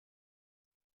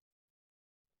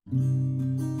It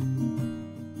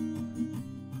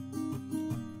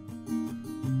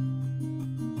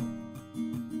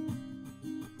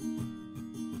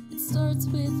starts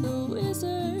with a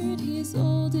wizard. He is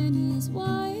old and he is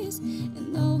wise,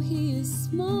 and though he is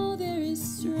small, there is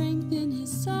strength in his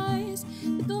size.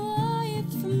 The Goliath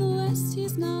from the west,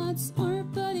 he's not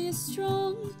smart, but he is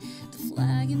strong. The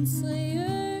Flagon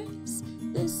Slayers,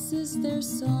 this is their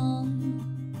song.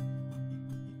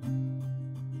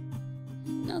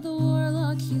 Now the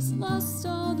warlock, he's lost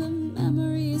all the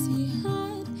memories he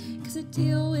had, 'cause to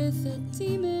deal with a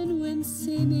demon when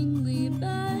seemingly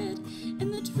bad.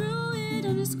 And the druid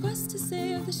on his quest to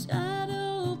save the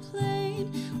shadow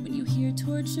plane. When you hear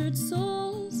tortured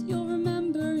souls, you'll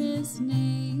remember his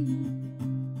name.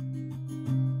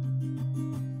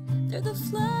 They're the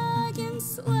Flagon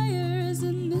Slayers,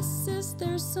 and this is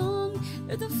their song.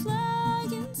 They're the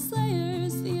Flagon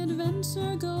Slayers, the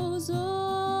adventure goes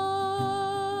on.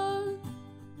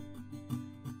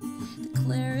 The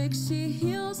cleric, she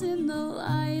heals in the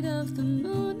light of the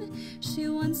moon. She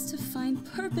wants to find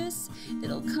purpose,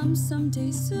 it'll come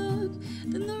someday soon.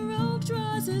 Then the rogue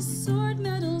draws his sword,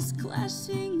 metals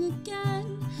clashing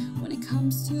again. When it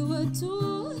comes to a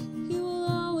duel, he will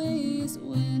always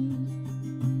win.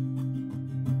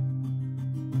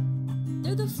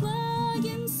 They're the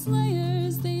Flagon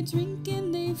Slayers, they drink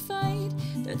and they fight.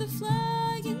 They're the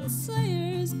Flagon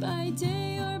Slayers, by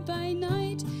day or by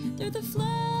night. They're the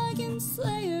Flagon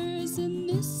Slayers, and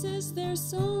this is their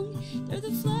song. They're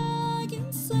the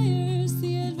Flagon Slayers,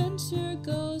 the adventure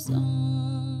goes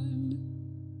on.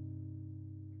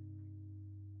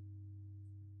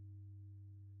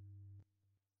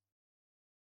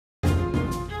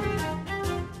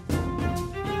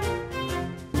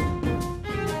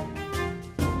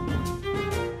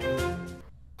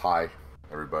 Hi,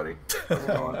 everybody. How's it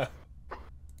going?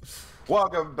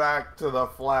 Welcome back to the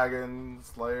Flagon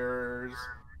Slayers.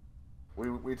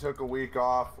 We took a week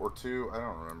off, or two, I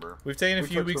don't remember. We've taken a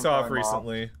few weeks off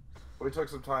recently. We took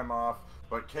some time off,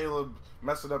 but Caleb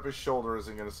messing up his shoulder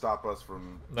isn't going to stop us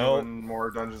from doing more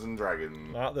Dungeons and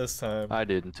Dragons. Not this time. I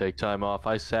didn't take time off.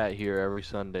 I sat here every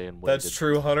Sunday and waited. That's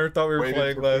true. Hunter thought we were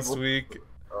playing last week.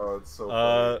 Oh, it's so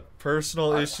funny.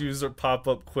 Personal issues pop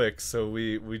up quick, so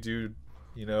we do,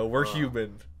 you know, we're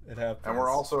human. It happens. And we're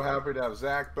also happy to have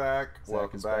Zach back.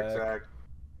 Welcome back, Zach.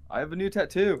 I have a new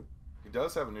tattoo. He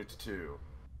does have a new tattoo.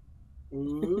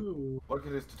 Ooh. Look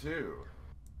at his tattoo.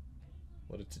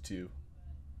 What a tattoo.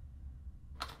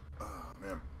 Oh,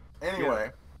 man.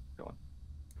 Anyway. Go on.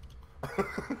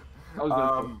 I was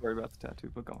going to worry about the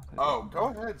tattoo, but go on. Oh, go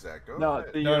ahead, Zach. Go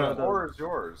ahead. No, the floor is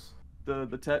yours.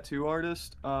 The tattoo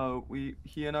artist,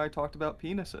 he and I talked about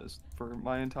penises for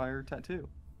my entire tattoo.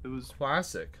 It was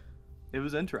classic. It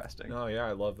was interesting. Oh yeah,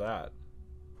 I love that.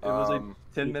 It was a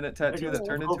 10-minute tattoo that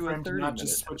turned into a 30-minute. Not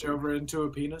just switch over into a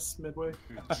penis midway.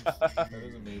 That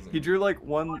is amazing. He drew like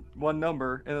one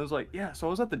number, and it was like, yeah. So I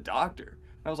was at the doctor.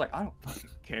 And I was like, I don't fucking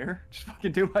care. Just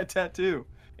fucking do my tattoo.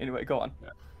 Anyway, go on.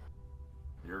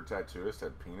 Your tattooist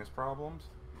had penis problems?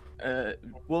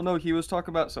 Well, no, he was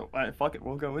talking about. So fuck it,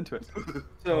 we'll go into it.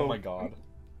 So, oh my god.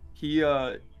 He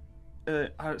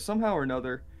somehow or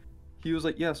another, he was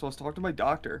like, yeah. So I was talking to my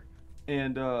doctor,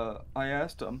 and I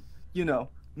asked him, you know,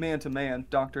 man to man,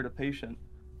 doctor to patient,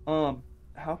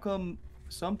 how come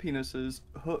some penises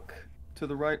hook to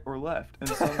the right or left and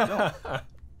some don't?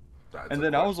 And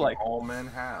then I was like, all men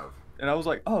have. And I was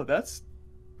like, oh, that's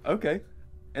okay.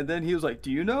 And then he was like, do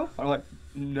you know? I'm like,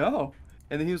 no.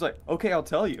 And then he was like, okay, I'll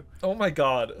tell you. Oh my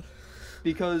god.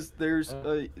 Because there's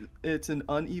it's an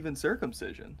uneven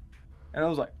circumcision. And I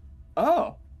was like,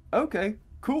 oh, okay,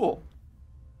 cool.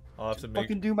 I'll have to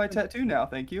fucking do my tattoo now,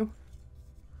 thank you.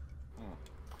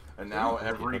 And now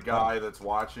every guy that's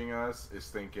watching us is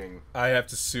thinking, I have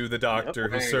to sue the doctor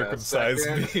who circumcised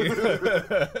me.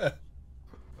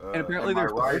 And apparently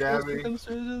there's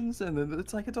circumcisions, and then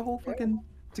it's like, it's a whole fucking,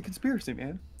 it's a conspiracy,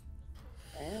 man.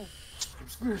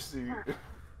 Conspiracy.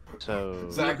 So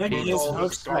Zach puts all the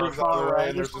scars out of the way,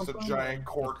 and there's just a giant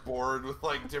cork board with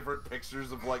like different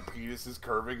pictures of like penises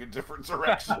curving in different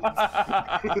directions.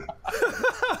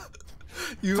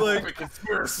 You like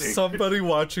somebody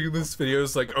watching this video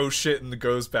is like, oh shit, and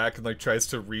goes back and like tries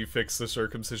to refix the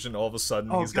circumcision. All of a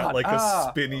sudden, he's got like a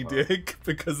spinny dick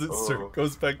because it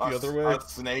goes back the other way. A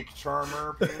snake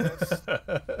charmer penis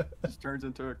just turns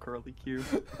into a curly Q.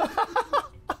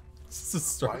 It's a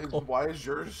circle. Why is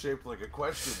yours shaped like a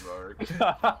question mark?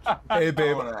 Hey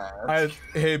babe,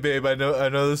 hey babe, I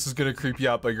know this is gonna creep you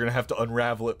out, but you're gonna have to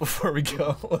unravel it before we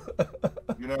go.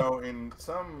 You know, in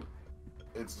some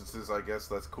instances, I guess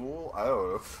that's cool. I don't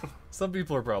know. Some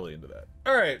people are probably into that.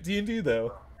 All right, D&D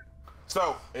though.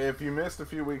 So, if you missed a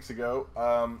few weeks ago,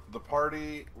 the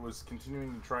party was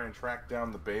continuing to try and track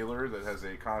down the Baylor that has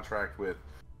a contract with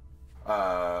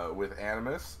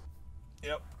Animus.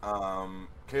 Yep.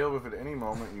 Caleb, if at any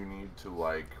moment you need to,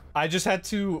 like... I just had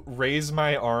to raise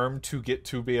my arm to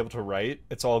be able to write.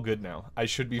 It's all good now. I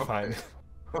should be fine.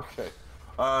 Okay.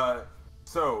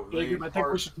 So, Jacob, I think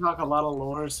we should talk a lot of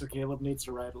lore, so Caleb needs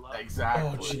to write a lot.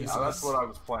 Exactly. That's what I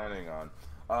was planning on.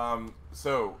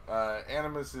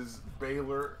 Animus's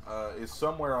Baylor is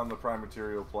somewhere on the Prime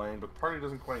Material plane, but the party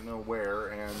doesn't quite know where,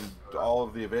 and all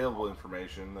of the available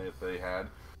information that they had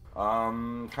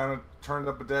kind of turned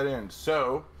up a dead end.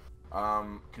 So,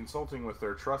 consulting with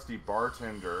their trusty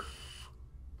bartender,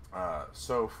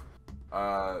 Soph,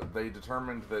 they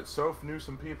determined that Soph knew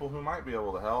some people who might be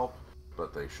able to help,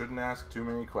 but they shouldn't ask too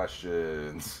many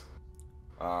questions.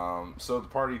 So the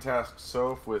party tasked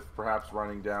Soph with perhaps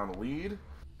running down a lead,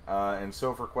 and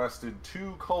Soph requested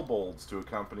 2 kobolds to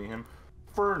accompany him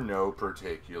for no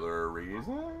particular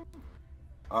reason.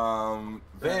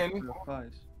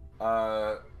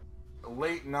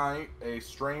 Late night, a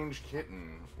strange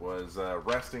kitten was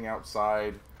resting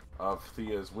outside of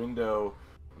Thia's window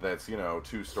that's,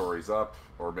 2 stories up,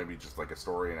 or maybe just like a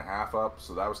story and a half up,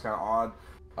 so that was kind of odd.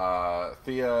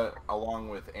 Thia, along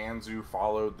with Anzu,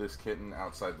 followed this kitten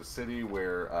outside the city,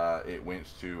 where it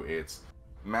went to its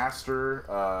master,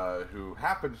 who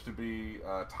happened to be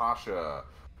Tasha,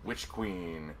 Witch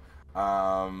Queen.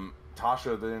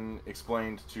 Tasha then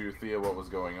explained to Thia what was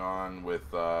going on with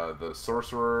the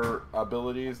sorcerer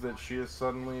abilities that she has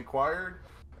suddenly acquired,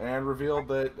 and revealed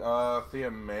that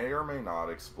Thia may or may not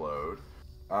explode.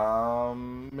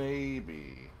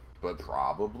 Maybe. But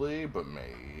probably, but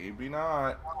maybe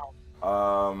not.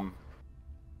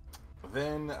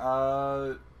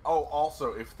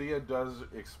 Also, if Thia does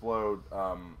explode,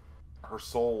 her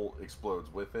soul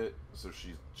explodes with it, so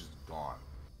she's just gone.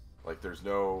 Like, there's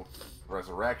no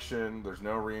resurrection, there's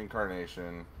no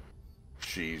reincarnation.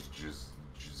 She's just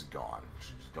gone.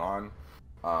 She's gone.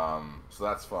 So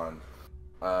that's fun.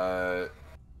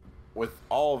 With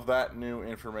all of that new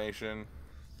information,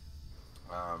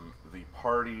 the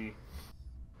party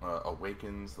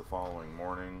awakens the following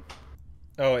morning.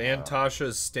 Oh, and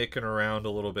Tasha's sticking around a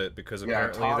little bit because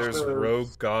apparently there's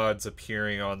rogue gods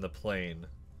appearing on the plane.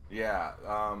 Yeah,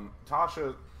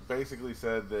 Tasha basically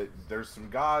said that there's some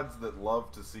gods that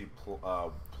love to see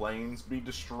planes be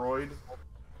destroyed,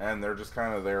 and they're just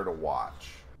kind of there to watch.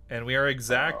 And we are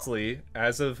exactly,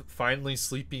 as of finally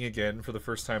sleeping again for the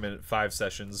first time in 5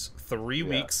 sessions, 3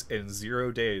 weeks and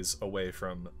 0 days away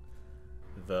from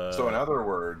the... So in other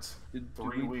words,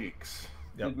 3 weeks.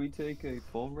 Yep. Did we take a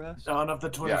full rest? Dawn of the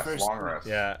 21st. Yes, long rest.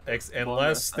 Yeah,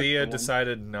 unless Thea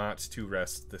decided not to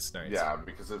rest this night. Yeah,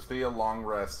 because if Thea long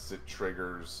rests, it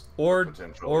triggers or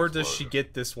potential Or explosion. does she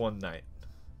get this one night?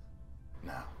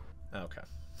 No. Okay.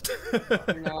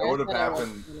 It would have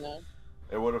happened.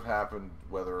 It would have happened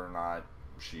whether or not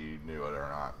she knew it or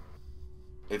not.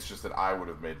 It's just that I would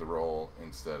have made the roll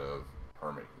instead of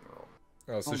her making the roll.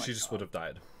 Oh, so she just would have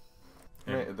died.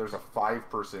 There's a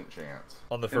 5% chance.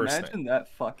 On the first Imagine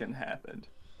that fucking happened.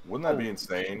 Wouldn't that be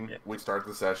insane? Yeah. We start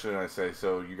the session and I say,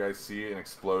 so you guys see an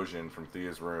explosion from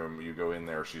Thea's room, you go in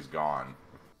there, she's gone.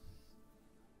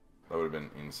 That would have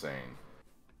been insane.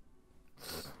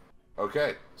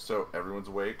 Okay, so everyone's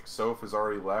awake. Soph has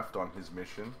already left on his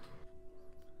mission.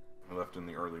 He left in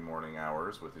the early morning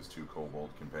hours with his 2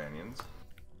 kobold companions.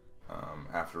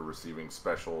 After receiving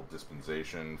special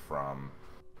dispensation from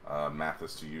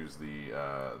Mathis to use the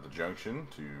junction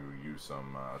to use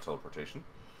some teleportation.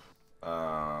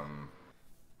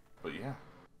 But yeah,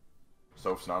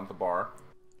 Soph's not at the bar.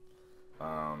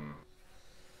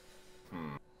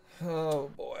 Oh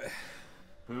boy,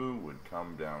 who would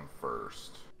come down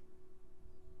first?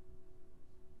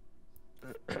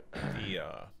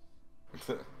 Yeah.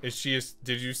 Is she?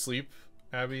 Did you sleep,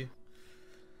 Abby?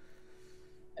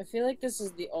 I feel like this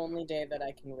is the only day that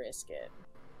I can risk it.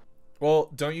 Well,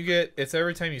 don't you get... It's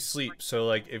every time you sleep, so,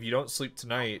 like, if you don't sleep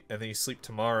tonight, and then you sleep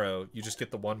tomorrow, you just get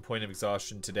the 1 point of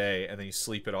exhaustion today, and then you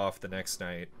sleep it off the next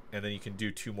night, and then you can do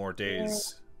 2 more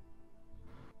days.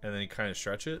 And then you kind of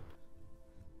stretch it?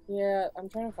 Yeah, I'm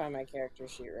trying to find my character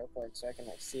sheet real quick so I can,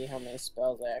 like, see how many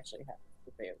spells I actually have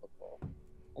available.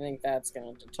 I think that's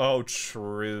going to determine... Oh,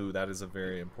 true. That is a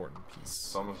very important piece.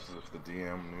 It's almost as if the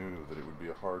DM knew that it would be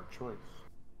a hard choice.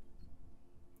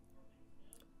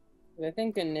 I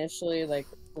think initially, like,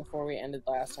 before we ended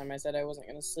last time, I said I wasn't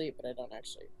going to sleep, but I don't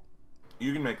actually.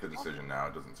 You can make the decision now.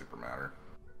 It doesn't super matter.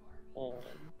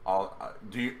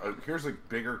 Here's a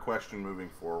bigger question moving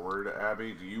forward,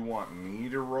 Abby. Do you want me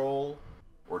to roll,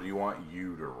 or do you want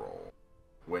you to roll?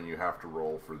 when you have to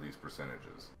roll for these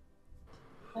percentages?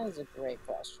 That is a great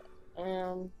question.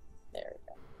 There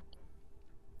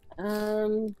we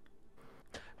go.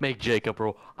 Make Jacob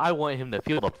roll. I want him to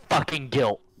feel the fucking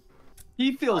guilt.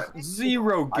 He feels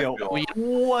zero guilt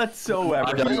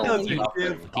whatsoever. He doesn't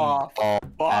give off.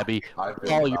 Abby, I feel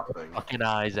call your nothing. fucking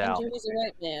eyes out. Andrew, he's a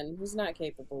white man. He's not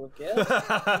capable of guilt.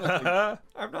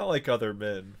 I'm not like other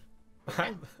men.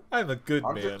 I'm a good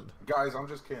man. Guys, I'm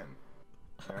just Ken.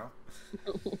 You know?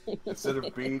 Instead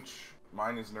of beach,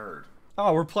 mine is nerd.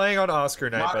 Oh, we're playing on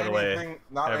Oscar night, by the way.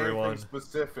 Not everyone. anything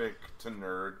specific to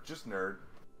nerd, just nerd.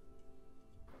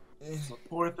 So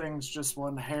Poor Things just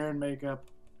won hair and makeup,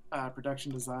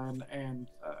 production design, and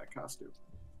costume.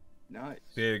 Nice.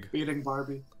 Big. Beating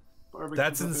Barbie. Barbie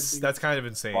That's kind of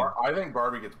insane. I think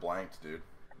Barbie gets blanked, dude.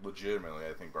 Legitimately,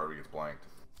 I think Barbie gets blanked.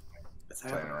 It's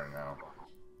Saying it happening. right now.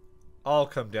 I'll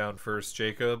come down first,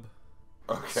 Jacob,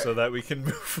 Okay. so that we can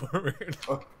move forward.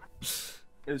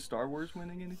 Is Star Wars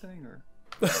winning anything, or?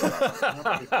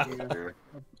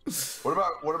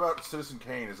 What about Citizen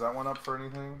Kane? Is that one up for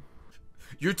anything?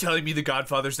 You're telling me The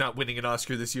Godfather's not winning an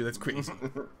Oscar this year? That's crazy.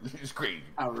 It's crazy.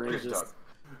 Outrageous.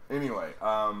 Anyway,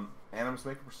 Animus,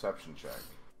 make a perception check.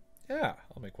 Yeah,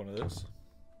 I'll make one of those.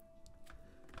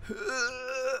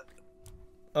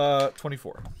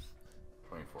 24.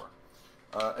 24.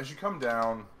 As you come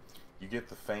down, you get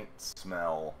the faint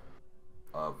smell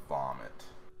of vomit.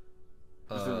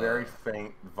 Just a very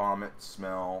faint vomit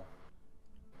smell.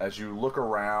 As you look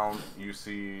around, you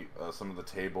see some of the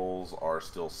tables are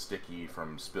still sticky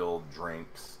from spilled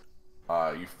drinks.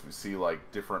 You see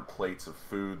like different plates of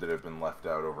food that have been left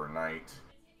out overnight.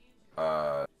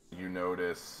 You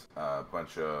notice a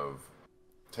bunch of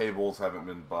tables haven't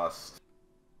been bussed.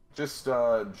 Just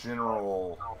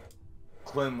general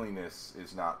cleanliness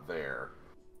is not there.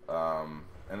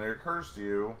 And it occurs to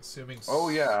you, Assuming. oh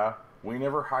yeah, we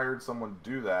never hired someone to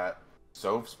do that.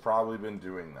 Soph's probably been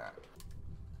doing that.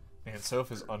 Man,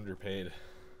 Soph is underpaid.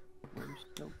 Where's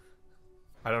Soph?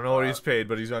 I don't know what he's paid,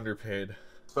 but he's underpaid.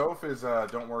 Soph is,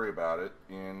 don't worry about it,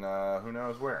 in who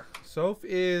knows where. Soph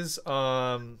is,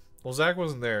 well, Zach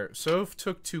wasn't there. Soph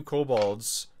took 2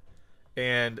 kobolds,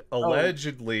 and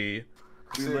allegedly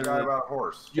See the guy about a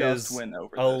horse. Just went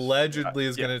over this. allegedly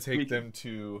is Yeah, going to we take can- them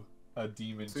to a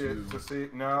demon See,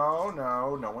 tube.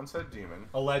 no one said demon.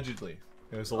 Allegedly.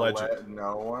 It was alleged.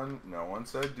 No one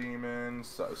said demon.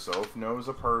 Soph knows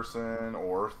a person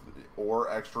or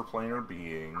extraplanar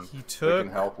being He that took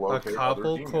can help a locate couple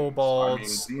other demons.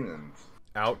 kobolds I mean, demons.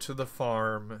 out to the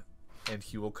farm, and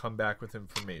he will come back with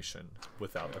information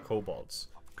without the kobolds,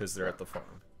 because they're at the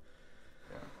farm.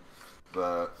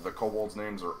 The kobolds'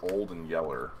 names are Old and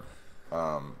Yeller.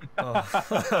 Oh.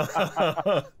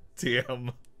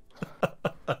 Damn.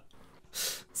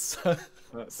 so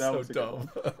That was a good dumb.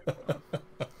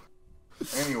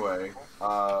 Anyway,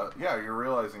 yeah, you're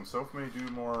realizing Soph may do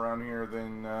more around here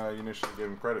than you initially gave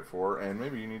him credit for, and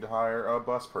maybe you need to hire a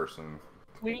bus person.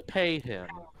 We pay him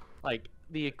like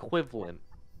the equivalent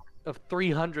of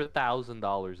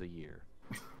 $300,000 a year.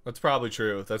 That's probably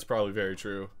true. That's probably very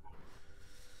true.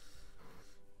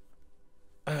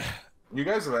 You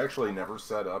guys have actually never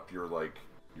set up your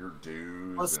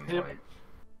dues Plus and him. like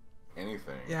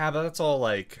anything. Yeah, but that's all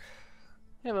like.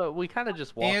 Yeah, but we kind of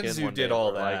just walk in Anzu one did day,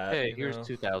 all we're like, that, hey, you here's know?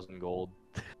 2,000 gold.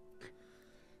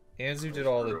 Anzu did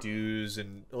all the dues,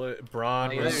 and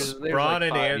Braun Yeah, was there's Braun like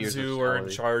and 5 years of Anzu were in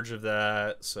salary. charge of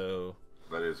that. So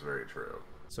That is very true.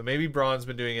 maybe Braun's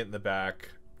been doing it in the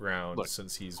background Look,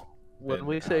 since he's. When been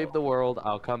we out. save the world,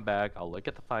 I'll come back, I'll look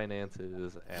at the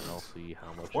finances, and I'll see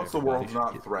how much. Once the everybody world's should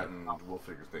not get. threatened, we'll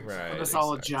figure things Right. out. It's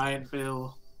all a exactly. giant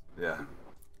bill. Yeah.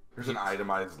 There's an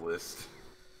itemized list.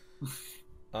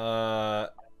 I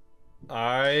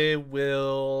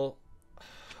will.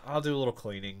 I'll do a little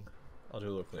cleaning.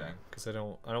 Because I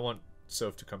don't want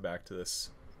Soph to come back to this.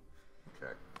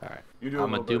 Okay. Alright. You do a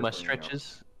I'm little gonna do bit my of cleaning up.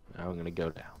 stretches. Now I'm gonna go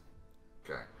down.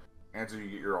 Okay. Answer, you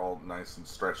get your all nice and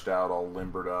stretched out, all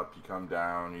limbered up. You come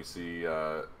down, you see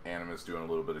Animus doing a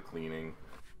little bit of cleaning.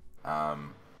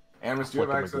 Animus, do you have Flicking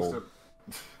the access to... gold.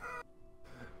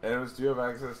 Animus, do you have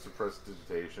access to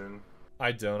prestidigitation?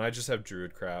 I don't. I just have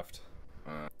Druidcraft.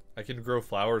 Uh. I can grow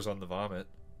flowers on the vomit.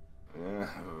 Yeah,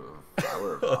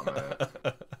 flower vomit.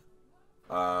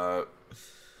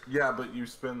 Yeah, but you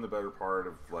spend the better part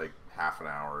of like half an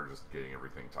hour just getting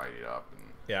everything tidied up. And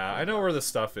Yeah, I know where the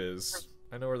stuff is.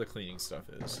 I know where the cleaning stuff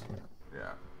is.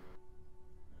 yeah.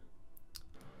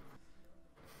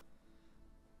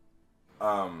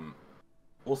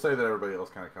 We'll say that everybody else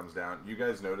kind of comes down. You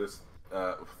guys notice?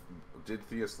 Did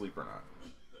Thea sleep or not?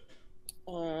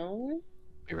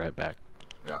 Be right back.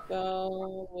 Yeah.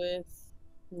 Go with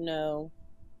no.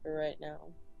 for right now.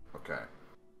 Okay.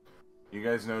 You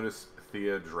guys notice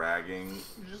Thea dragging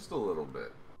just a little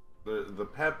bit. The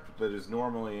pep that is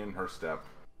normally in her step,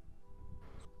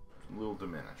 a little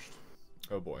diminished.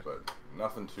 Oh boy. But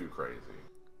nothing too crazy.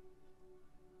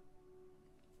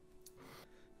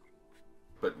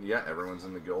 But yeah, everyone's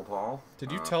in the guild hall.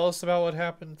 Did you tell us about what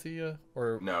happened, Thea?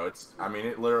 Or no, I mean,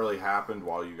 it literally happened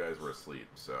while you guys were asleep.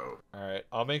 So all right,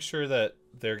 I'll make sure that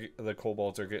the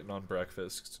kobolds are getting on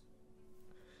breakfast.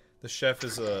 The chef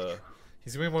is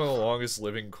he's gonna be one of the longest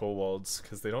living kobolds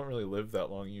because they don't really live that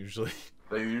long usually.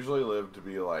 They usually live to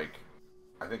be like,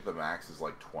 I think the max is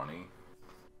like 20.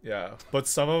 Yeah, but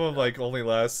some of them like only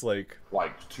last like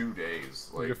 2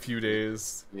 days, like a few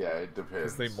days. Yeah, it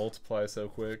depends. Because they multiply so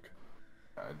quick.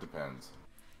 It depends.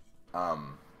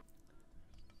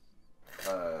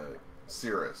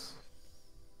 Cirrus.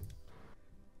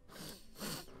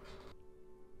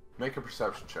 Make a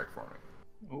perception check for me.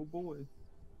 Oh boy.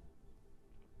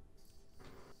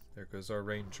 There goes our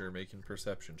ranger making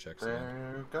perception checks.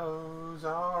 There goes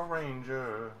our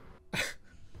ranger. That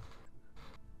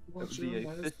would be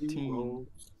a 15.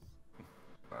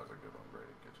 That was a good one,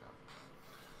 Brady. Good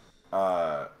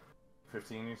job.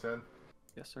 15, you said?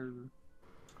 Yes, sir.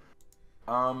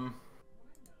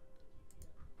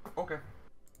 Okay.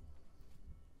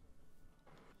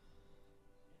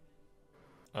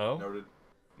 Oh?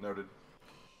 Noted.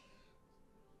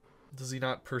 Does he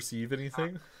not perceive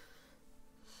anything?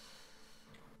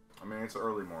 I mean, it's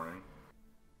early morning.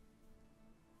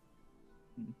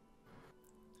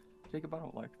 Jacob, I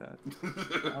don't like that.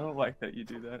 I don't like that you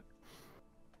do that.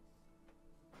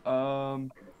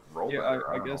 Roll yeah,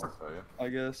 better, I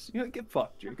guess. You know, get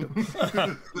fucked, Jacob.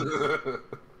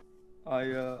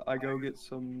 I go get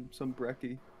some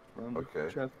brekkie from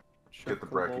Chef Get the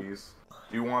Kobold. brekkies.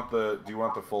 Do you want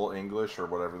the full English or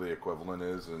whatever the equivalent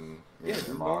is in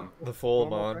Amon? The full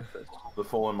Amon. The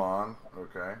full Amon.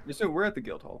 Okay. Yeah, so we're at the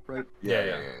guild hall, right?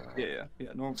 Yeah.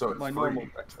 So it's normal free.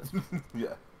 breakfast.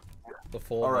 Yeah. The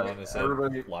full All Amon right. is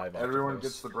Everyone octopus.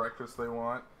 gets the breakfast they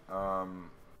want.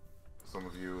 Some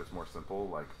of you it's more simple,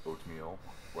 like oatmeal,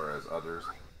 whereas others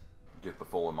get the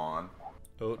full Amon.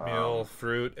 Oatmeal,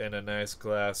 fruit, and a nice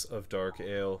glass of dark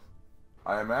ale.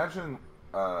 I imagine,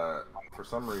 for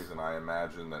some reason,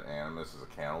 that Animus is a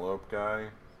cantaloupe guy.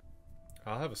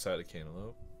 I'll have a side of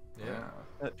cantaloupe. Yeah.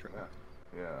 That's true.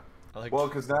 Yeah. Well,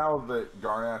 because now that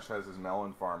Garnash has his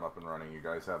melon farm up and running, you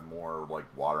guys have more like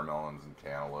watermelons and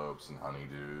cantaloupes and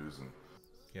honeydews and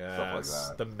stuff like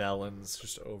that. The melons,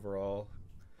 just overall.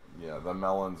 Yeah, the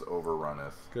melons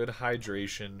overrunneth. Good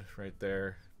hydration right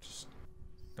there. Just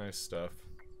nice stuff.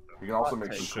 You can also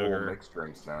make some sugar, cool mixed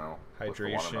drinks now.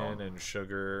 Hydration and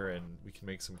sugar, and we can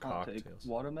make some cocktails.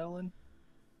 Watermelon?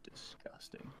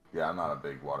 Disgusting. Yeah, I'm not a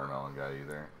big watermelon guy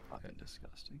either. Fucking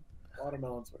disgusting.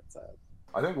 Watermelon's where it's at.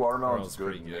 I think watermelon's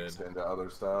pretty good good. mixed into other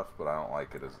stuff, but I don't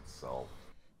like it as itself.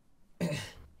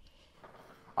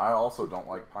 I also don't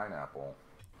like pineapple,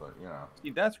 but you know.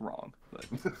 See, that's wrong. But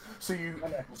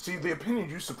see the opinion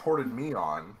you supported me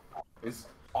on is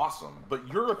awesome, but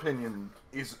your opinion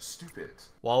is stupid.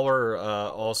 While we're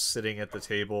all sitting at the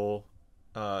table,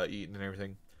 eating and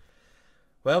everything.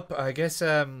 Well, I guess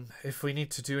if we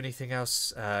need to do anything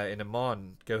else in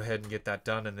Amon, go ahead and get that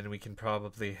done, and then we can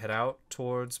probably head out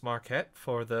towards Marquette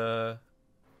for the...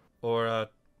 Or,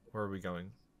 where are we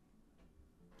going?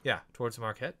 Yeah, towards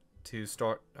Marquette to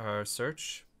start our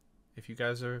search, if you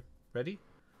guys are ready.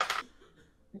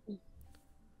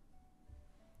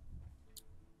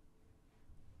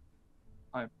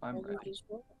 I'm ready.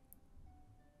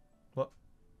 What?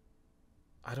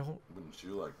 I don't... Wouldn't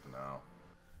you like to know?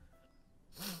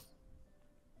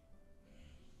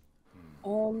 I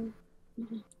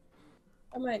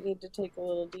might need to take a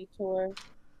little detour.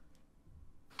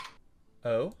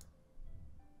 Oh?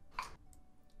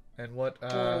 And what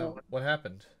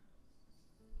happened?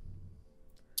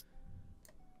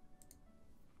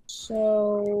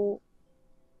 So,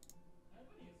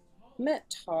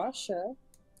 met Tasha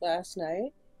last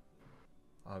night.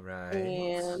 Alright.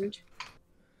 And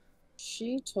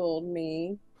she told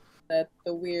me that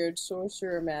the weird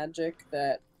sorcerer magic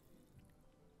that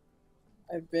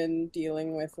I've been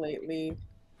dealing with lately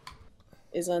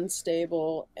is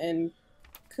unstable and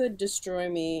could destroy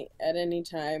me at any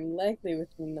time, likely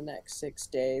within the next 6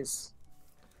 days.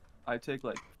 I take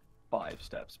like 5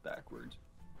 steps backwards.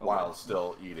 While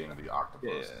still eating the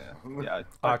octopus. Yeah.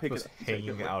 Octopus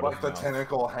hanging out of the mouth.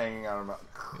 tentacle hanging out of mouth.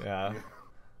 Yeah.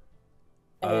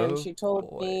 And she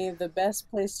told me the best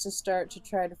place to start to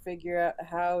try to figure out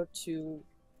how to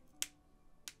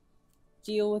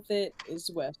deal with it is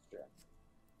Westruun.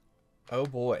 Oh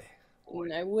boy.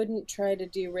 And I wouldn't try to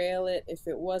derail it if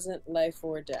it wasn't life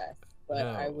or death, but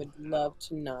I No. would love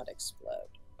to not explode.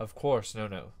 Of course,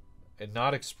 no. And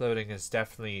not exploding is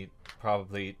definitely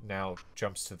probably now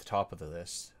jumps to the top of the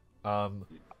list.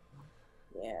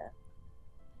 Yeah.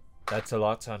 That's a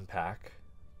lot to unpack.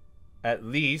 At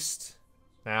least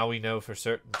now we know for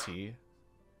certainty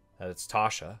that it's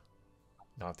Tasha,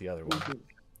 not the other one.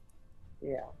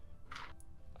 Yeah.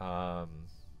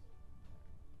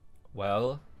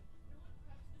 Well,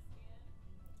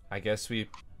 I guess we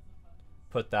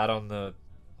put that on the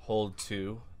hold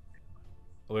too.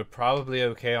 We're probably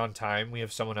okay on time. We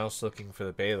have someone else looking for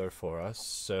the Baylor for us,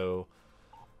 so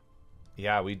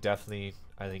yeah, we definitely,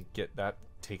 I think, get that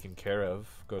taken care of.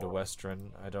 Go to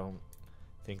Westruun. I don't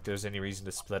think there's any reason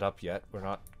to split up yet. We're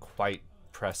not quite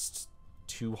pressed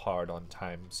too hard on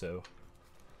time, so.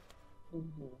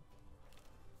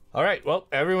 All right, well,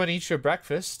 everyone eat your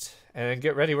breakfast and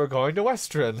get ready. We're going to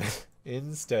Westruun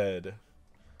instead.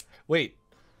 Wait,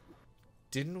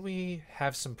 didn't we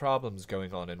have some problems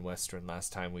going on in Westruun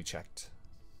last time we checked?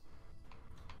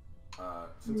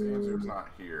 Since Anzu's not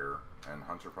here, and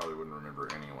Hunter probably wouldn't remember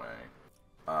anyway,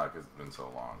 because it's been so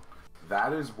long,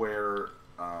 that is where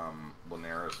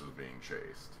Linares was being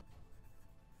chased.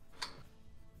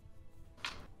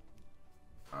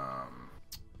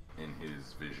 In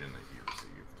his vision that he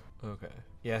received. Okay.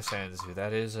 Yes, Anzu,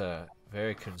 that is a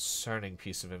very concerning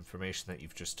piece of information that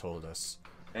you've just told us.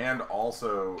 And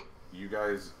also, you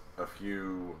guys,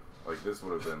 this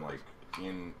would have been like,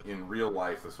 in real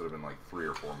life, this would have been like 3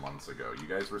 or 4 months ago. You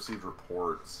guys received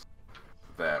reports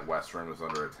that Westruun was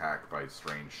under attack by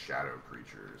strange shadow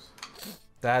creatures.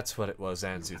 That's what it was,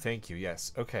 Anzu. Thank you.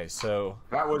 Yes. Okay, so...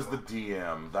 That was the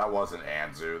DM. That wasn't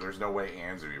Anzu. There's no way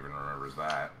Anzu even remembers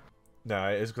that.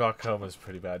 No, his glaucoma is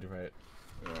pretty bad, right?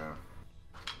 Yeah.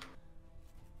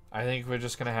 I think we're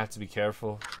just gonna have to be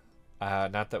careful.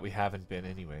 Not that we haven't been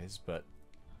anyways, but...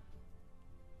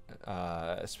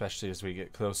 especially as we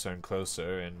get closer and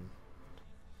closer, and...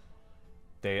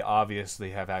 they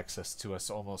obviously have access to us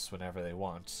almost whenever they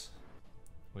want.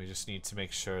 We just need to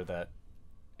make sure that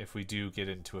if we do get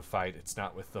into a fight, it's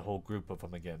not with the whole group of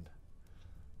them again.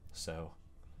 So...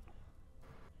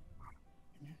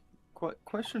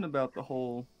 Question about the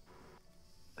whole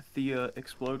Thea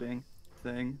exploding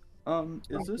thing.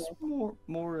 Is this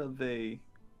more of a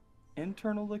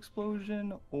internal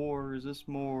explosion, or is this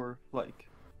more like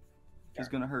he's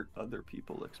gonna hurt other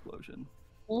people explosion?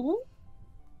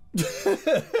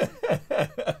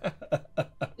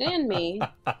 And me.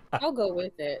 I'll go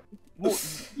with it. Well,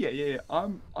 yeah.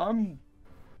 I'm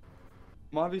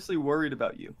obviously worried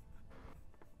about you,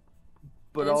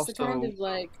 but And it's also kind of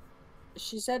like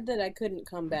she said that I couldn't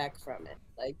come back from it.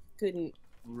 Like, couldn't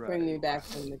bring me back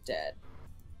from the dead.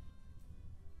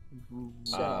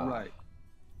 So, right.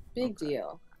 Big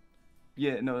deal.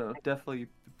 Yeah, no, definitely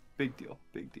big deal.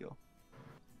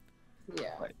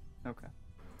 Yeah. Right. Okay.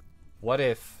 What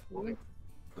if...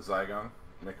 Zygon,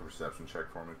 make a perception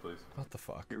check for me, please. What the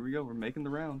fuck? Here we go. We're making the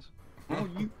rounds. Oh,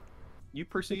 you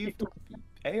perceived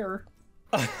air.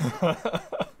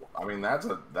 I mean, that's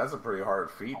a pretty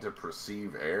hard feat to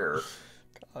perceive air.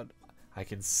 God, I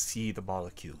can see the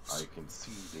molecules. I can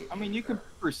see the I mean, you can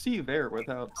perceive air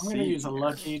without I'm gonna use a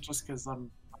lucky just because I'm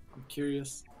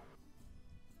curious.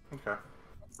 Okay.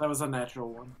 That was a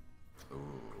natural one.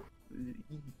 Ooh.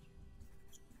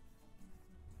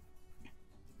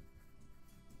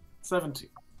 17.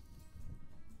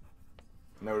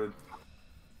 Noted.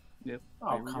 Yep.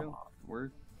 Oh, Here we come go. on.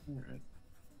 We're Alright.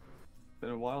 been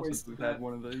a while since we've had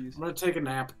one of these. I'm gonna take a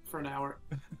nap for an hour.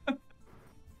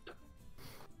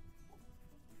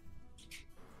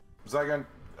 Zygon,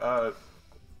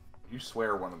 you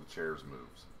swear one of the chairs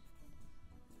moves.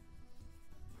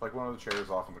 Like one of the chairs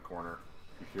off in the corner.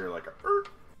 You hear like a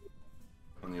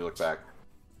and you look back.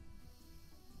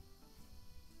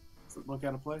 Does it look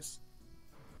out of place?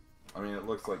 I mean, it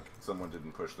looks like someone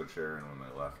didn't push their chair in when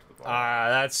they left the bar.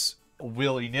 That's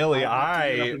willy-nilly.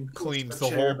 I cleaned the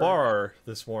whole bar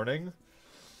this morning.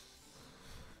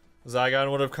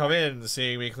 Zygon would have come in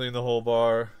seeing me clean the whole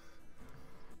bar.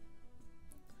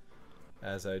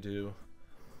 As I do.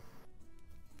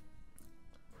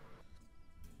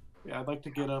 Yeah, I'd like to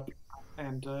get up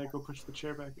and go push the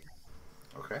chair back in.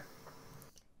 Okay.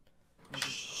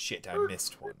 Shit, I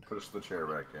missed one. Push the chair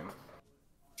back in.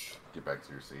 Get back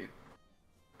to your seat.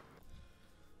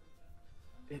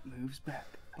 It moves back.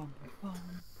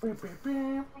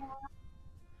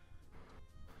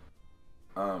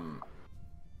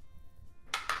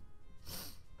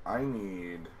 I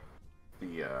need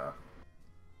Thea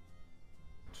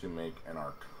to make an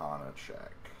Arcana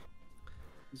check.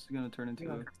 This is gonna turn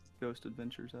into Ghost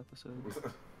Adventures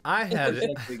episode. I had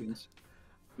it. Higgins.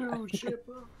 Dude, shit,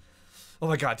 bro. Oh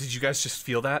my god, did you guys just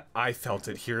feel that? I felt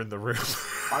it here in the room.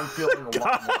 I'm feeling a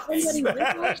lot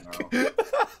more.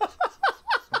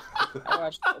 I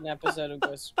watched an episode of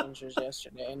Ghost Adventures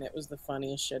yesterday, and it was the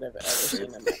funniest shit I've ever seen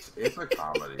in my life. It's a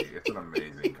comedy. It's an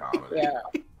amazing comedy. Yeah.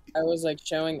 I was like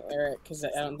showing Eric because I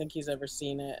don't think he's ever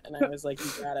seen it, and I was like,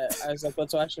 "You gotta." I was like,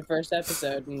 "Let's watch the first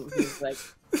episode," and he's like,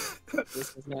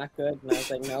 "This is not good," and I was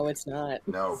like, "No, it's not."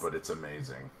 No, but it's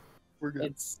amazing. We're good.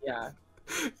 It's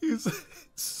It's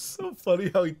so funny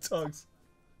how he talks.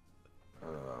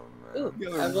 Oh Ooh,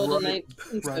 man. I rolled a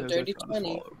 19, so Right as I dirty found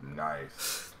 20. swallow.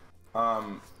 Nice.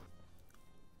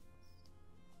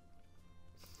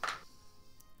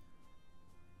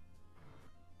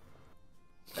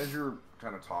 As you're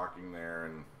kind of talking there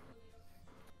and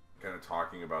kind of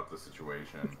talking about the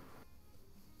situation,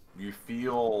 you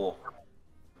feel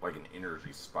like an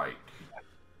energy spike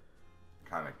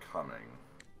kind of coming.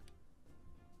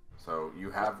 So you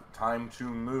have time to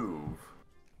move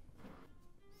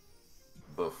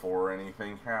before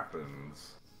anything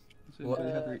happens. So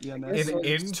they have their EMS. An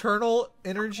internal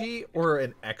energy or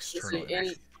an external Is it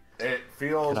energy? It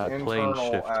feels Plane internal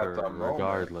at shifter, the moment.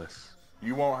 regardless.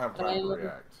 You won't have time to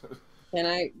react. Can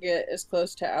I get as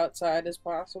close to outside as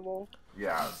possible?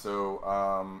 Yeah,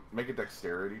 so make a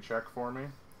dexterity check for me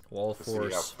Wall to see how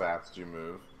force. fast you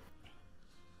move.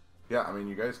 Yeah, I mean,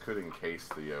 you guys could encase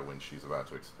Thea when she's about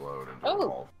to explode and do Oh.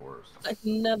 all force.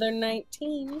 Another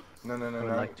 19. No, I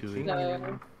would like to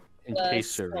No.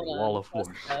 encase her Hold on, wall of plus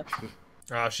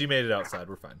force. She made it outside.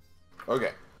 We're fine.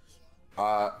 Okay.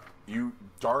 You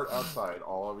dart outside.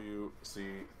 All of you see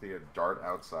Thea dart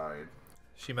outside.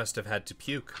 She must have had to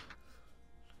puke.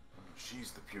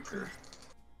 She's the puker.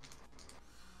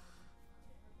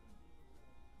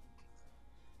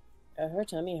 Her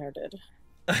tummy hurted.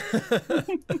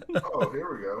 Oh,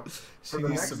 here we go. She For the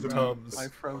needs next some one- Tums. I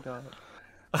froed up.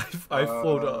 I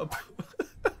float up.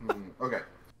 Okay.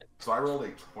 So I rolled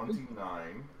a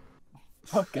 29.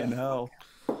 Fucking hell.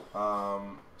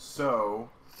 So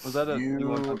Was that a You-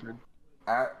 D100?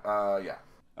 yeah.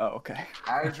 Oh, okay.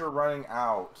 As you're running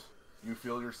out, you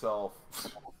feel yourself,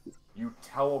 you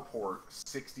teleport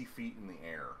 60 feet in the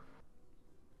air.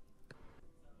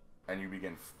 And you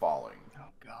begin falling. Oh,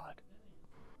 God.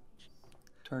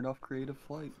 Turned off creative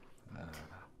flight.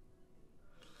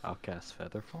 I'll cast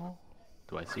Featherfall.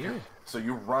 Do I see her? So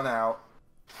you run out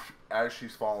as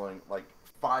she's falling, like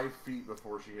 5 feet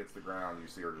before she hits the ground, you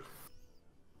see her just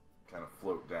kind of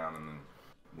float down and then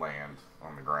land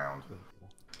on the ground.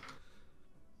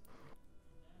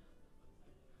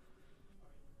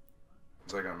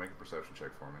 Is that gonna make a perception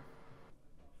check for me?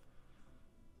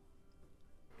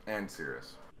 And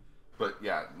Sirius. But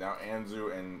yeah, now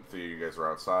Anzu and Thea, you guys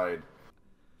are outside.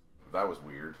 That was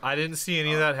weird. I didn't see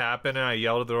any of that happen, and I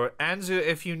yelled at the door, Anzu,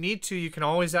 if you need to, you can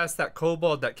always ask that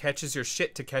kobold that catches your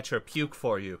shit to catch her puke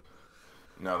for you.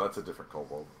 No, that's a different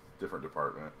kobold. Different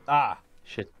department. Ah.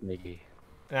 Shit, Miggy.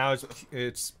 Now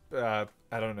it's I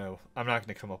don't know. I'm not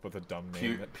going to come up with a dumb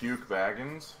name. Puke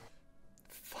Baggins?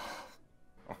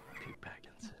 Puke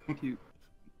Baggins.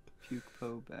 Puke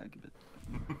po bag of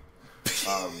it.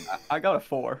 I got a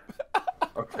 4.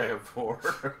 Okay, a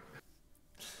 4.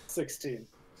 16.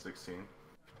 16.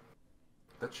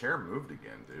 The chair moved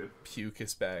again, dude.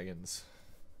 Pucus Baggins.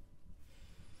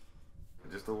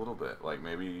 Just a little bit. Like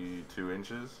maybe 2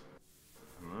 inches.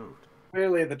 It moved.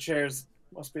 Clearly the chairs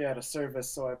must be out of service,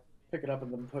 so I pick it up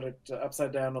and then put it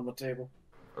upside down on the table.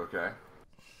 Okay.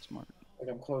 Smart. Like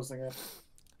I'm closing it.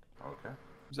 Okay.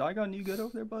 Zygon, you good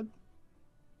over there, bud?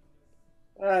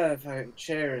 Fucking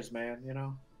chairs, man, you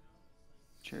know?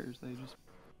 Chairs, they just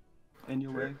in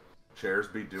your way. Chairs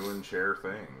be doing chair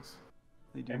things.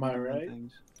 They do Am I different right?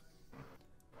 things.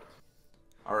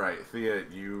 Alright, Thea,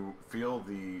 you feel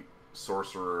the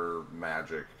sorcerer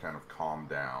magic kind of calm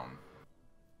down.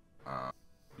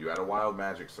 You had a wild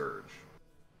magic surge.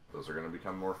 Those are going to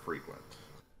become more frequent.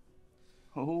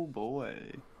 Oh boy.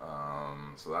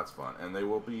 So that's fun. And they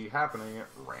will be happening at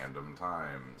random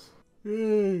times.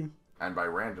 And by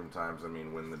random times, I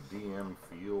mean when the DM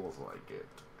feels like it.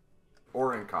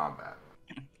 Or in combat.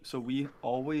 So we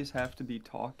always have to be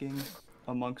talking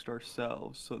amongst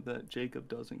ourselves so that Jacob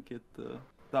doesn't get the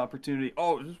opportunity.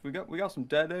 Oh, we got some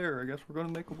dead air. I guess we're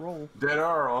gonna make a roll. Dead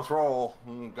air, let's roll.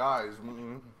 Guys.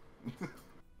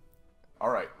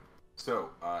 Alright. So,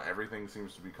 everything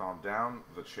seems to be calmed down.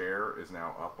 The chair is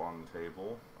now up on the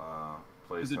table.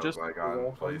 Placed Is it how just-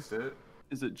 Zygon placed it.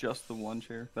 Is it just the one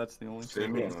chair? That's the only chair.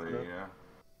 Seemingly, yeah.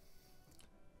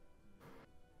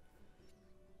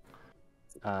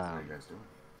 What are you guys doing?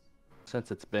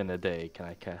 Since it's been a day, can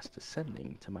I cast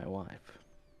Ascending to my wife?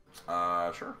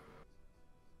 Sure.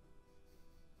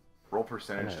 Roll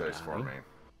percentage dice for me.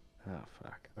 Oh,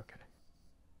 fuck. Okay.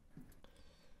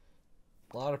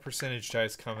 A lot of percentage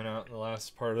dice coming out in the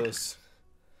last part of this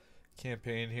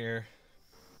campaign here.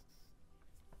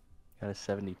 Got a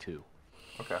 72.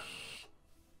 Okay.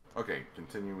 Okay,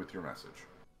 continue with your message.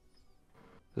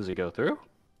 Does it go through?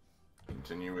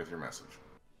 Continue with your message.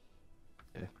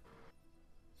 Okay.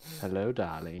 Hello,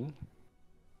 darling.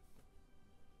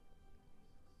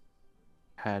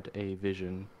 Had a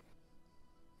vision.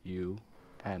 You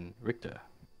and Richter.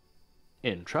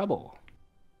 In trouble.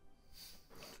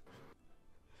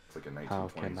 It's like a 1920s How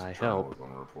can I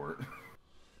journalism report.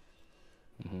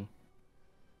 Mm-hmm.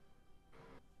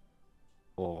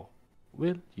 Or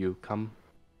will you come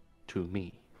to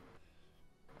me?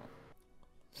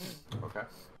 Okay.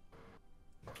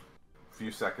 A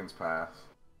few seconds pass.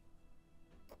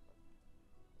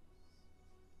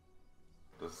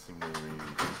 Doesn't seem to be.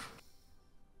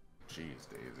 Jeez,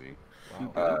 Daisy.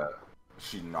 Wow.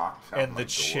 She knocked out And my the door.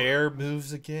 chair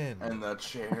moves again. And the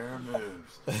chair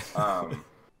moves.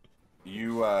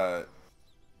 You, a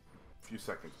few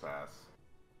seconds pass,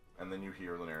 and then you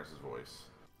hear Linares' voice.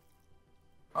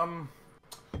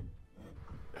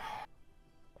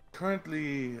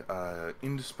 Currently,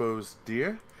 indisposed,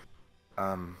 dear.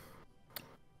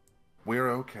 We're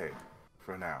okay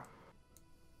for now.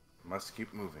 Must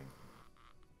keep moving.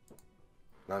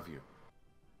 Love you.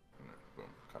 And then, boom,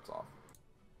 cuts off.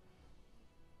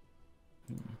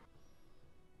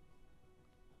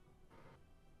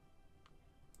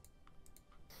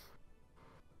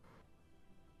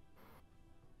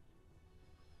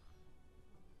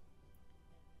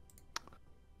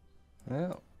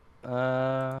 Well,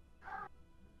 I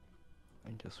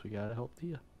guess we gotta help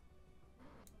Thea.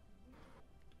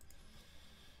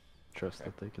 Trust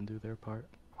that they can do their part.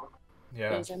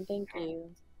 Yeah. Please and thank you.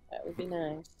 That would be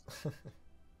nice.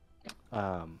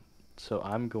 So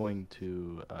I'm going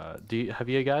to. Have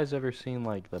you guys ever seen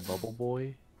like the Bubble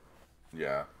Boy?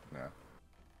 Yeah, yeah.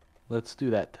 Let's do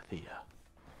that to Thea.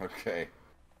 Okay.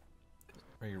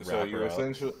 Or you So wrap her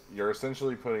up. you're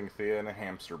essentially putting Thea in a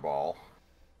hamster ball.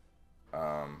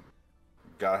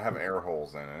 Gotta have air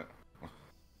holes in it.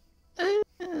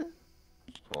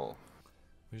 Well,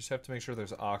 We just have to make sure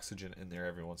there's oxygen in there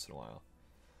every once in a while.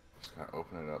 just gotta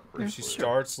open it up If briefly. she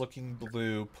starts looking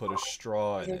blue, put a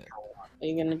straw in it. Are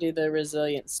you gonna do the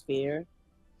resilient sphere?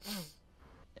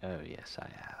 Oh yes, I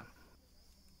am.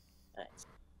 Nice.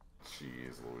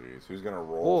 Jeez Louise, who's gonna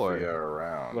roll Or Thea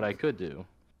around? what I could do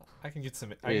I can get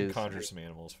some. I can conjure some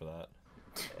animals for that.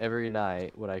 every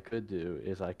night, what I could do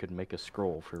is I could make a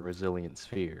scroll for Resilient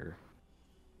Sphere,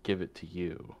 give it to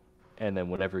you, and then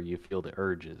whenever you feel the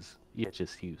urges, you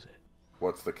just use it.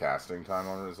 What's the casting time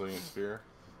on Resilient Sphere?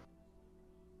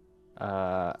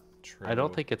 I don't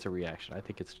True. think it's a reaction. I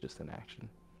think it's just an action.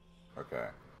 Okay.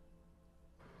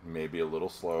 Maybe a little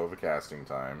slow of a casting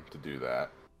time to do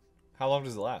that. How long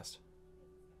does it last?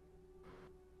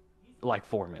 Like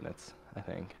 4 minutes, I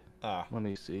think. Ah. Let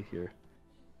me see here.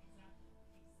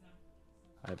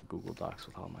 I have Google Docs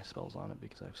with all my spells on it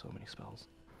because I have so many spells.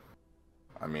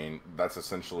 I mean, that's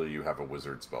essentially you have a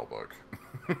wizard spell book.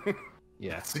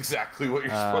 Yeah. That's exactly what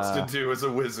you're supposed to do as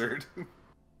a wizard.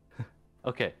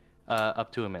 Okay,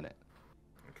 up to a minute.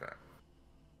 Okay.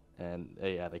 And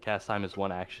yeah, the cast time is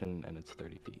 1 action and it's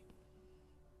 30 feet.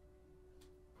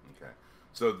 Okay.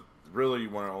 So really,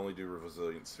 you want to only do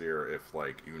Resilient Sphere if,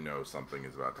 like, you know something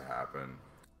is about to happen.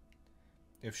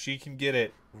 If she can get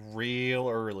it real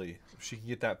early, if she can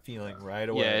get that feeling right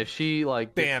away. Yeah, if she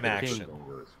like Bam, gets the action.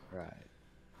 tingles, right?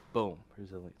 Boom,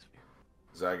 Resilient Sphere.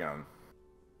 Zagon,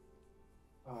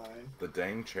 Aye. the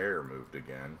dang chair moved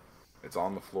again. It's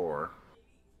on the floor.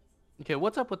 Okay,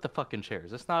 what's up with the fucking chairs?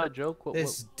 That's not a joke.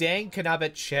 This dang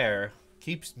Knabbit chair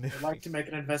keeps moving. I'd like to make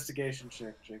an investigation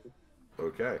check, Jacob.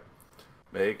 Okay.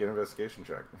 Make an investigation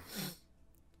check.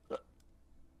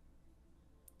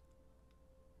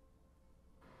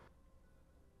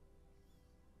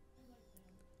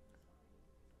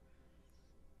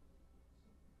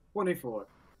 $24.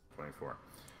 24.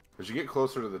 As you get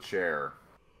closer to the chair,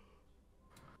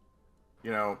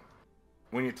 you know,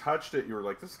 when you touched it, you were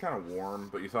like, this is kind of warm,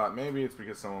 but you thought maybe it's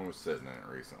because someone was sitting in it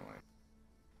recently.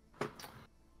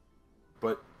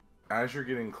 But as you're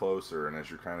getting closer and as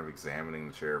you're kind of examining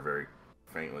the chair very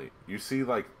faintly, you see,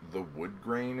 like, the wood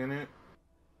grain in it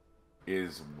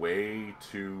is way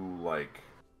too, like...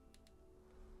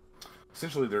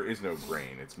 Essentially, there is no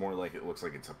grain. It's more like it looks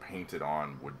like it's a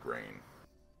painted-on wood grain.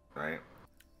 Right?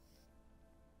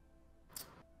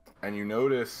 And you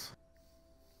notice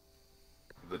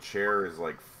the chair is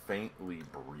like faintly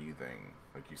breathing.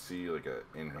 Like you see like an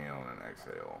inhale and an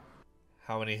exhale.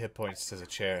 How many hit points does a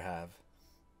chair have?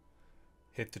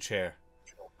 Hit the chair.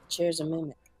 Chair's a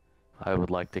mimic. I would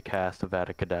like to cast a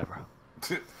Cadavra.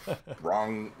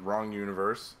 wrong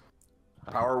universe.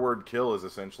 Power word kill is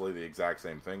essentially the exact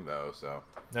same thing though, so.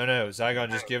 No, Zygon,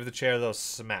 just give the chair a little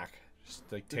smack. Just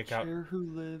like take the out. chair who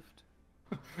lived.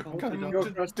 Come go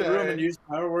across the room and use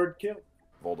power word kill.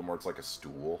 Voldemort's like a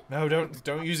stool. No,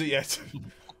 don't use it yet.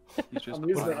 I'm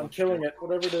using it. I'm killing it.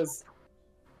 Whatever it is,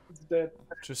 it's dead.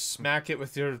 Just smack it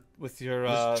with your This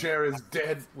chair is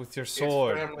dead. with your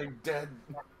sword. Its family dead.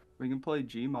 We can play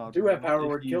Gmod. I do have power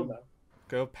word kill now.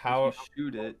 Go power. If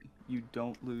you shoot it, you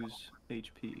don't lose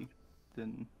HP.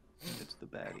 Then it's the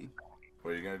baddie.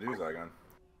 What are you gonna do, Zygon?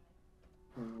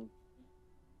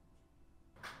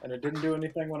 And it didn't do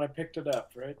anything when I picked it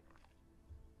up, right?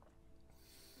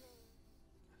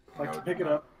 Like to pick it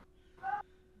up,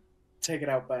 take it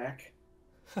out back.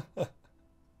 To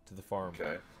the farm.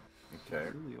 Okay.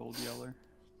 Really old yeller.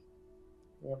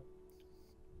 Yep.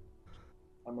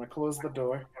 I'm gonna close the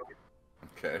door.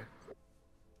 Okay.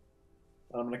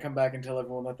 I'm gonna come back and tell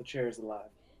everyone that the chair is alive.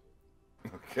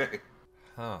 Okay.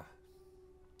 Huh.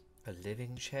 A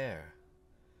living chair.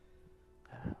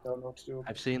 Don't know what to do with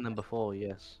I've it. seen them before,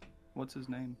 yes. What's his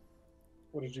name?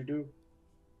 What did you do?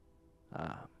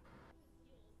 Well,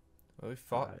 we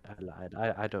fought. I lied.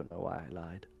 I don't know why I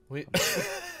lied. We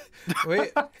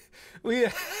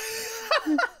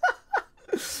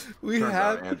Turns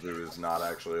have out Andrew is not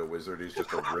actually a wizard. He's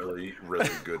just a really, really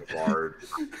good bard.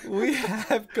 we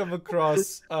have come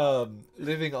across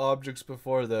living objects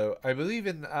before, though. I believe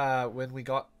in when we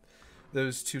got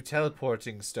those 2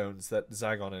 teleporting stones that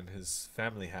Zygon and his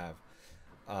family have.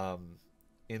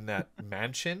 In that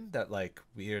mansion, that like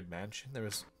weird mansion,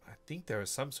 I think there was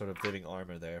some sort of living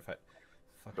armor there.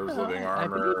 There was living I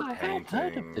armor, believe I have heard of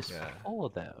painting. this Yeah. before,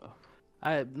 though.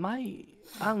 My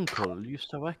uncle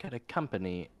used to work at a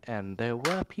company, and there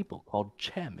were people called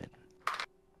chairmen.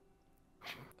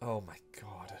 Oh my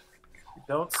god.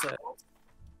 Don't say.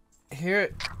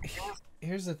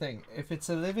 Here's the thing. If it's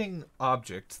a living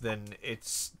object, then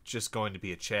it's just going to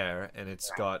be a chair, and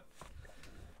it's got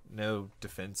no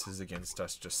defenses against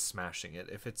us just smashing it.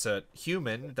 If it's a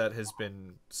human that has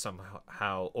been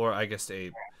somehow, or I guess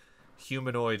a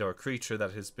humanoid or creature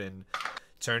that has been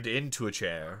turned into a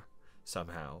chair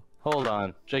somehow. Hold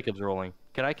on, Jacob's rolling.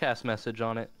 Can I cast message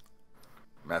on it?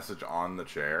 Message on the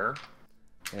chair.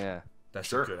 Yeah. That's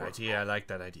Sure. a good idea. I like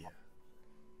that idea.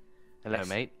 Hello, Yes.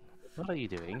 mate. What are you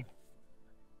doing?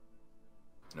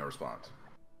 No response.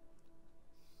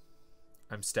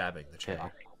 I'm stabbing the chair.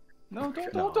 Okay.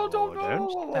 No, don't.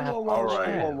 All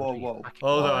right. Whoa.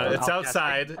 Hold on, I'll it's cast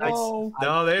outside. Oh.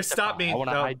 No, there, stop me. I want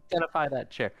to No. identify that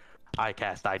chair. I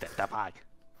cast identify.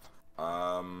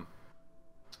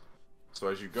 So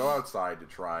as you go outside to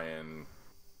try and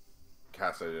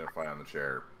cast identify on the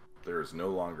chair, there is no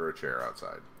longer a chair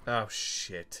outside. Oh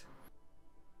shit.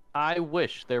 I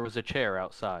wish there was a chair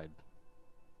outside.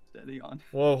 Steady on.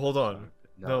 Whoa, hold on.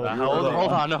 No,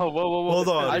 hold on. No, whoa. Hold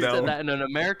on, I no. said that in an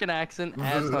American accent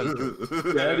as Hunter.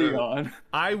 Steady on.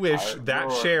 I wish that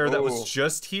chair that was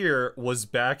just here was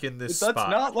back in this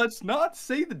spot. Let's not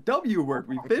say the W word.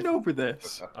 We've been over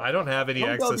this. I don't have any No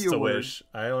access W to word. wish.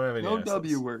 I don't have any No access.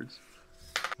 W words.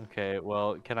 Okay,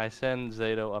 well, can I send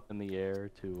Zato up in the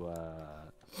air to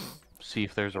see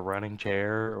if there's a running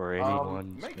chair or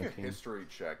anyone Make a smoking? history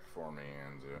check for me,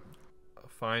 Anzu.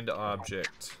 Find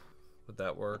object. Would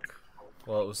that work?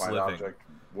 Well, it was Find living. object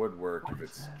would work if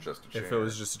it's just a chair. If it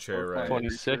was just a chair, right?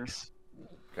 26.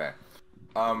 Okay.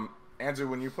 Anzu,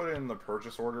 when you put in the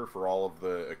purchase order for all of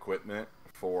the equipment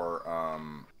for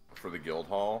the guild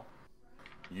hall,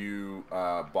 you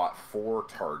bought 4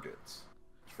 targets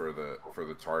for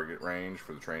the target range,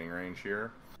 for the training range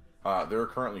here. There are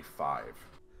currently 5.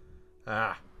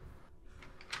 Ah.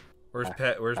 Where's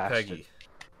Bastard. Peggy?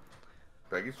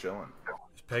 Peggy's chilling.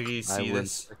 Does Peggy I see win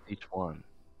this? with each one.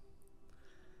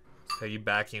 Is Peggy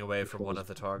backing away from one one is- of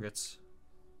the targets?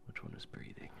 Which one is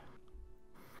breathing?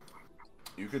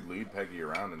 You could lead Peggy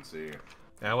around and see.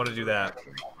 Yeah, I want to do that.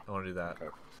 Action. I want to do that. Okay.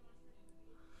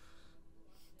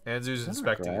 Anzu's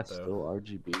inspecting it Grass though. still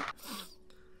RGB.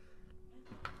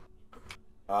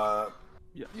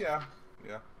 Yeah.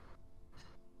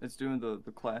 It's doing the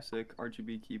classic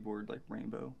RGB keyboard like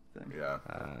rainbow thing. Yeah.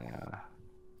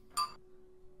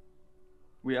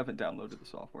 We haven't downloaded the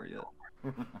software yet.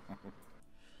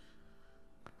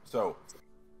 So,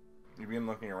 you begin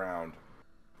looking around,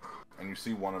 and you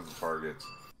see one of the targets.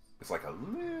 It's like a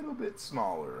little bit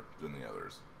smaller than the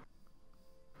others.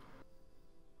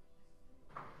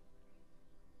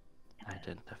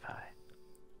 Identify.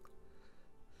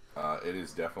 It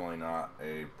is definitely not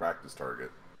a practice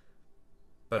target.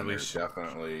 But and we there's should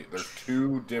definitely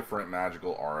two different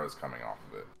magical auras coming off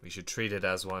of it. we should treat it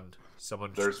as one.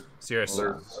 Someone There's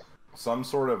seriously. some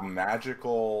sort of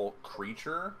magical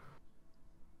creature,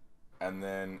 and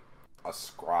then a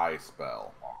scry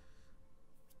spell.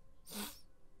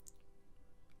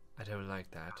 I don't like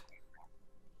that.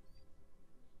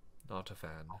 Not a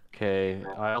fan. Okay,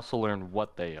 I also learned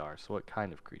what they are. So what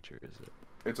kind of creature is it?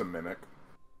 It's a mimic.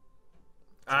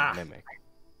 It's a mimic.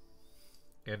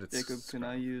 And it's Jacob, can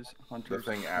I use The Hunter's?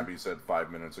 thing Abby said 5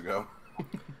 minutes ago.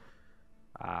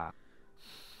 Ah.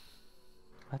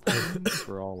 I thought these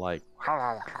were all like.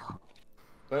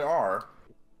 They are.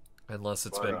 unless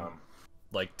it's But, been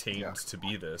like tamed yeah. to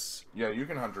be this. Yeah, you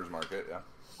can Hunter's Mark it, yeah.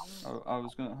 I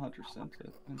was gonna Hunter sense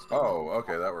it instead. Oh,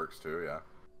 okay, that works too, yeah.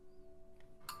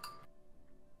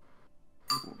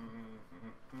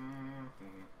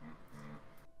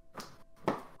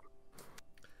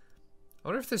 I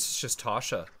wonder if this is just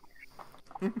Tasha.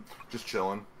 Just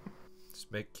chilling. Just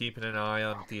keeping an eye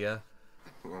on Thea.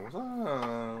 What's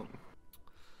up?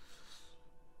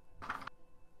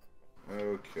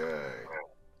 Okay.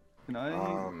 Can I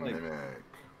like Mimic.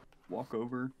 walk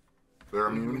over? They're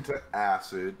immune to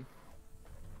acid.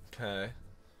 Okay.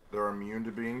 They're immune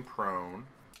to being prone.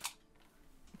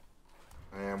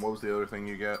 And what was the other thing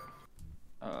you get?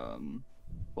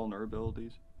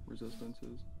 Vulnerabilities,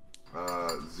 resistances.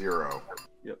 0.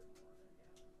 Yep.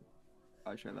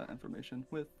 I share that information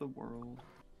with the world.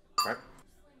 Okay.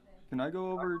 Can I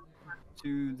go over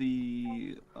to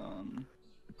the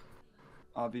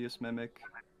obvious mimic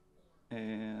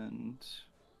and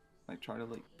like try to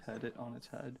like pet it on its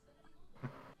head?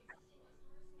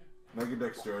 Make a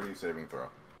dexterity saving throw.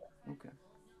 Okay.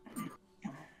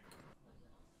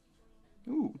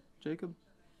 Ooh, Jacob.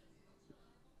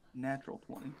 Natural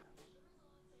 20.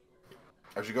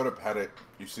 As you go to pet it,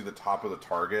 you see the top of the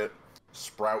target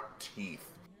sprout teeth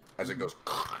as it goes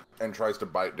and tries to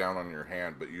bite down on your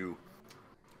hand, but you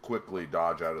quickly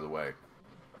dodge out of the way.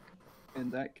 In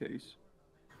that case,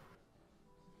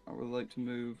 I would like to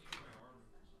move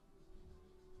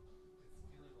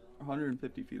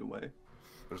 150 feet away.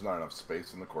 There's not enough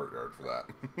space in the courtyard for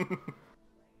that.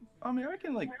 I mean, I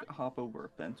can like hop over a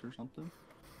fence or something.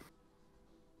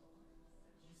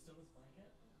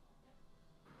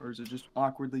 Or is it just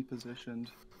awkwardly positioned?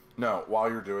 No, while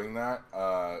you're doing that,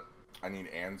 I need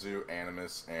Anzu,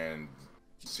 Animus, and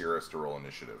Cirrus to roll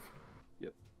initiative.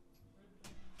 Yep.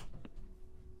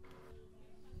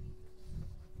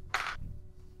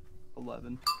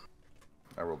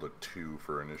 I rolled a 2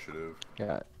 for initiative.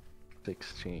 Got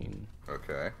 16.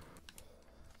 Okay.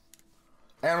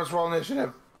 Animus, roll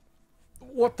initiative!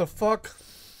 What the fuck?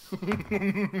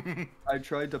 I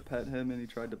tried to pet him and he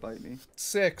tried to bite me.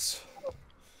 6.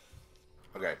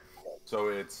 Okay, so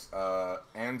it's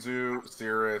Anzu,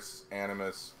 Cirrus,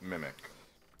 Animus, Mimic.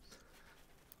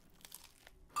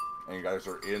 And you guys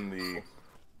are in the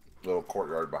little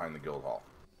courtyard behind the guild hall.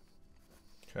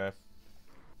 Okay.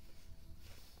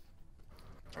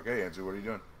 Okay, Anzu, what are you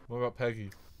doing? What about Peggy?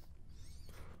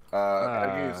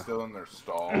 Peggy is still in their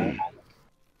stall.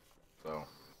 So,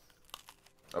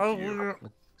 up to you.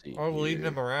 Let's see I'm leading here.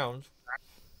 him around.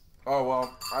 Oh,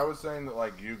 well, I was saying that,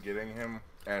 like, you getting him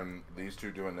and these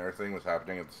two doing their thing was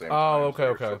happening at the same time. Oh, okay, so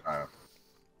okay. you're still kinda-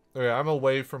 Okay, I'm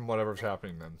away from whatever's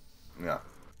happening then. Yeah.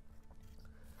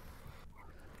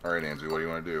 Alright, Anzu, what do you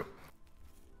want to do?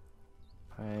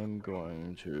 I'm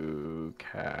going to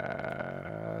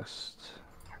cast.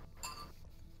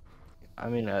 I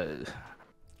mean,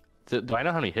 do I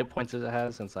know how many hit points it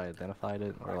has since I identified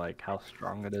it, or like how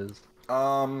strong it is?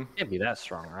 Can't be that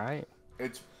strong, right?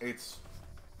 It's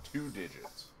 2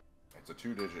 digits. It's a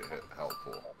 2-digit hit health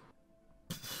pool.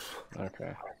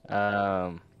 Okay.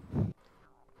 I'll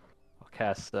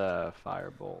cast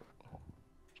Firebolt,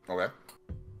 Okay.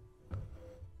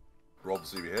 Roll to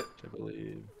see if you hit. which I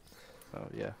believe. Oh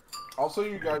yeah. Also,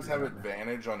 you guys have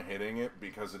advantage on hitting it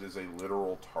because it is a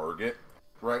literal target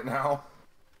right now.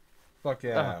 Fuck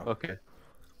yeah. Oh, okay.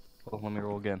 Well, let me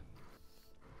roll again.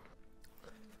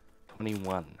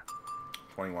 21.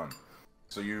 21.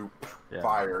 So you Yeah.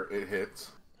 fire, it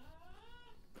hits.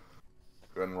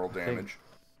 Go ahead and roll damage.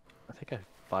 I think I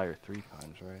fire 3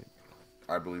 times, right?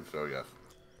 I believe so, yes.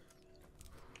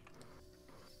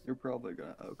 You're probably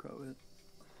gonna OHKO it.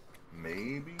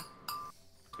 Maybe?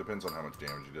 Depends on how much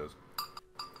damage he does.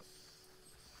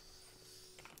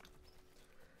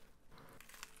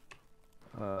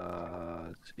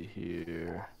 Let's see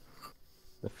here.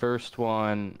 The first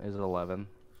one is 11.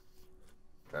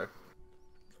 Okay.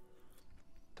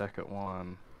 Second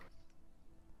one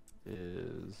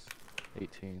is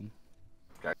 18.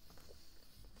 Okay.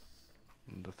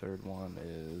 And the third one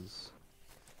is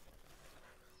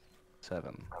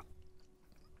 7.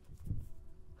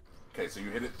 Okay, so you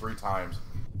hit it 3 times.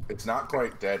 It's not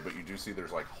quite dead, but you do see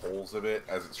there's like holes of it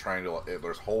as it's trying to.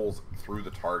 There's holes through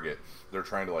the target. They're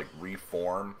trying to like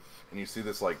reform, and you see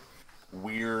this like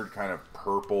weird kind of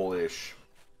purplish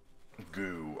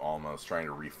goo almost trying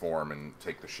to reform and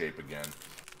take the shape again.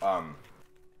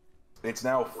 It's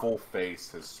now full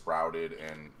face has sprouted,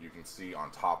 and you can see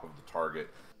on top of the target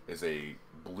is a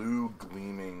blue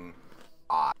gleaming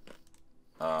eye.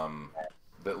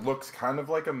 That looks kind of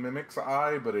like a mimic's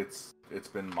eye, but it's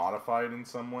been modified in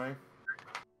some way.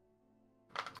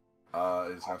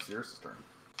 It's now Sirius's turn.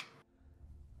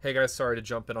 Hey guys, sorry to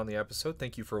jump in on the episode.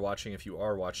 Thank you for watching if you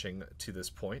are watching to this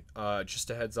point.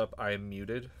 Just a heads up, I am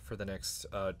muted for the next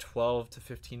 12 to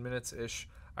 15 minutes-ish.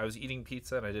 I was eating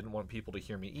pizza and I didn't want people to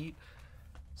hear me eat,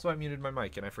 so I muted my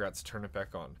mic and I forgot to turn it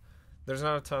back on. There's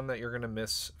not a ton that you're going to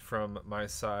miss from my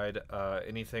side.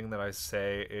 Anything that I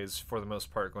say is, for the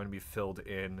most part, going to be filled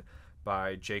in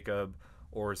by Jacob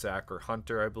or Zach or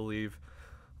Hunter, I believe.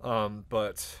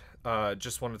 But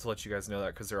just wanted to let you guys know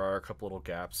that because there are a couple little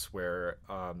gaps where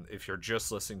if you're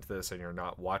just listening to this and you're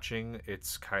not watching,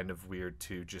 it's kind of weird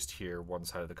to just hear one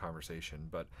side of the conversation.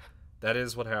 But that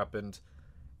is what happened.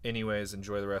 Anyways,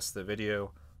 enjoy the rest of the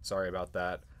video. Sorry about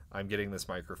that. I'm getting this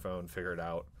microphone figured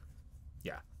out.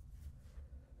 Yeah.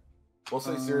 We'll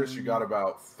say, Sirius, you got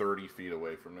about 30 feet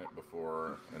away from it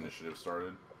before initiative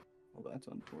started. Well, that's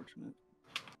unfortunate.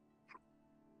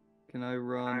 Can I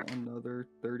run another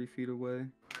 30 feet away?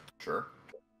 Sure.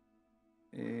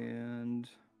 And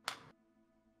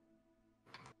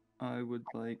I would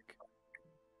like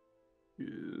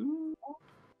to...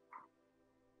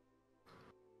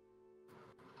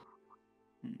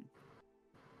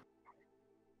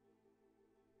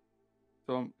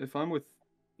 So if I'm with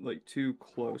like too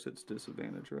close, it's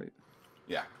disadvantage, right?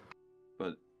 Yeah.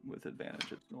 But with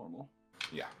advantage, it's normal.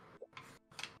 Yeah.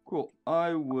 Cool.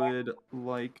 I would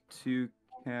like to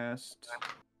cast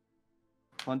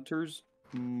Hunter's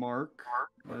Mark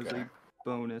as a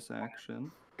bonus action.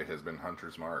 It has been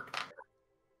Hunter's Mark.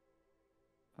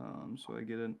 So I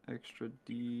get an extra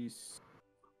D6.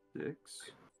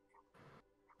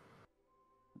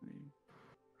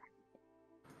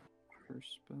 First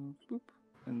spell, boop.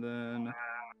 And then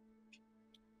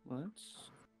let's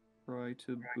try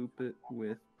to boop it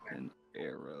with an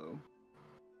arrow.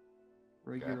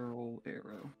 Regular old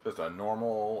arrow. Just a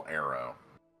normal arrow.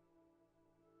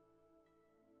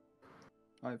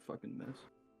 I fucking miss.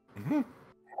 Mm-hmm.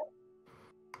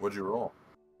 What'd you roll?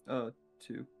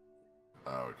 2.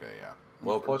 Oh, okay, yeah.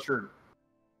 Well, plus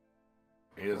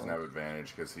he doesn't have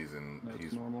advantage because he's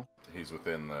normal. He's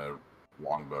within the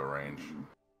longbow range.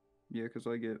 Yeah, because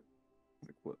I get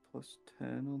like what, plus 10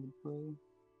 on the bow?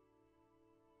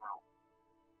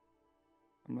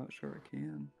 I'm not sure I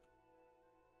can.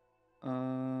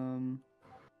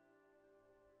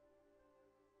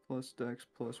 Plus dex,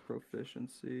 plus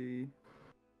proficiency.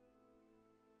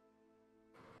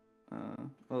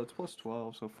 Well, it's plus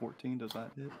 12, so 14. Does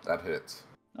that hit? That hits.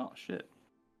 Oh, shit.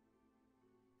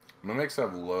 Mimics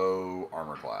have low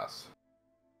armor class.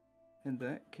 In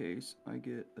that case, I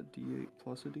get a D8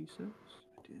 plus a D6. I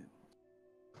do.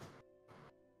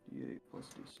 D8 plus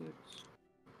D6.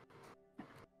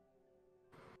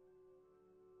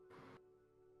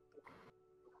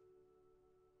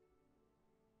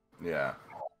 Yeah.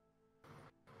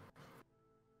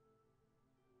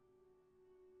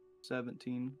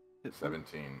 17.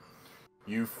 17.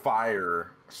 You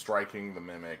fire, striking the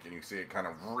mimic, and you see it kind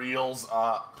of reels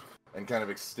up and kind of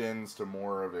extends to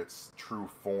more of its true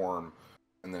form,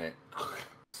 and then it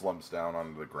slumps down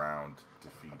onto the ground,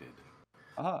 defeated.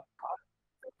 Aha.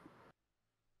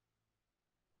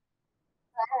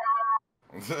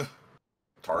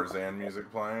 Tarzan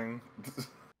music playing.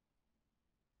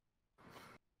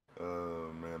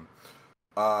 Oh man.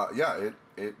 Yeah,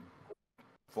 it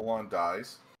full on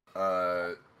dies.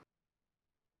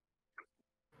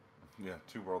 Yeah,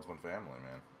 2 worlds, 1 family,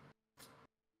 man.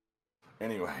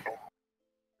 Anyway.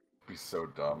 He's so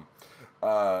dumb.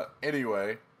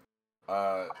 Anyway,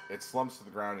 it slumps to the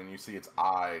ground and you see its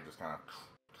eye just kind of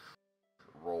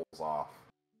rolls off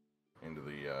into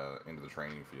the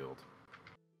training field.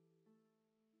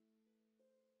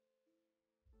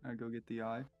 I go get the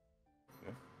eye.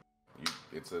 Yeah.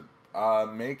 It's a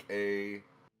make a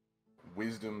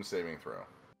wisdom saving throw.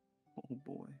 Oh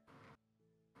boy.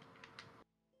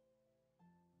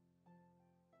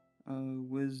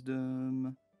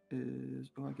 Wisdom is...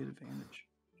 Oh, I get advantage.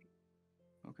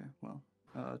 Okay, well,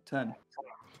 10.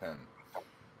 10.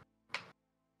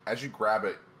 as you grab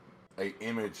it, a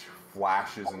image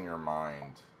flashes in your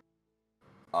mind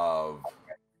of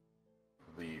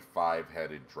the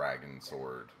 5-headed dragon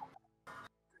sword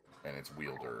and its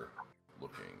wielder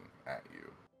looking at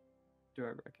you. Do I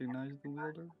recognize the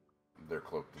wielder? They're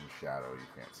cloaked in shadow, you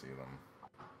can't see them.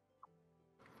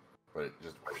 But it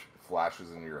just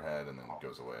flashes into your head and then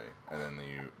goes away. And then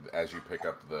as you pick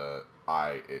up the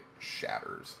eye, it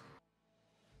shatters.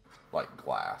 Like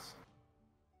glass.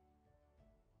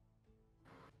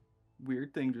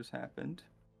 Weird thing just happened.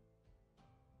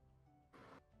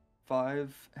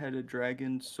 5-headed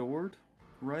dragon sword,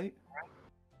 right?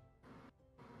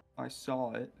 I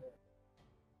saw it.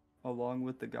 Along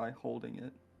with the guy holding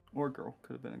it. Or girl.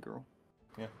 Could have been a girl.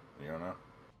 Yeah, you don't know.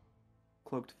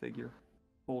 Cloaked figure.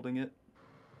 Holding it.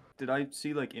 Did I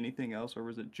see like anything else or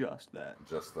was it just that?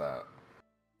 Just that.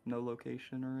 No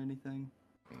location or anything?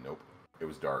 Nope. It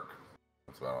was dark.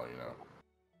 That's about all you know.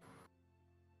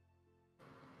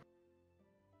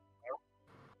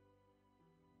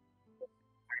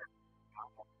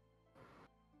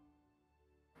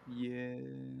 Yeah.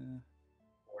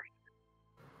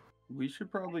 We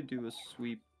should probably do a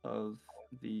sweep of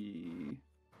the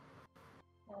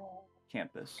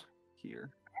campus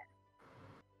here.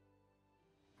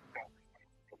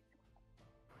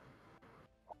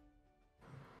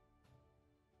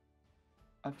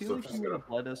 I feel like you would have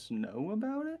let us know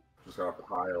about it. Just got a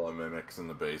pile of mimics in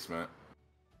the basement.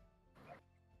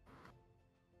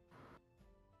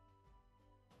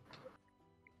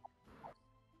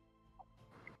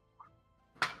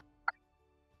 I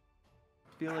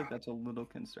feel like that's a little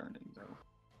concerning, though.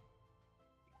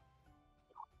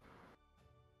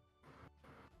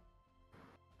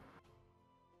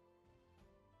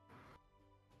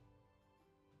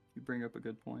 You bring up a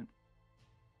good point.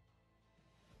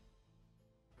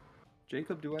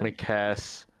 Jacob, do I... I'm gonna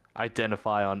cast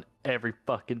Identify on every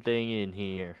fucking thing in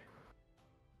here.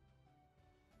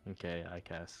 Okay, I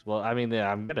cast. Well, I mean,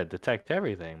 I'm gonna detect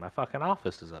everything. My fucking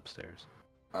office is upstairs.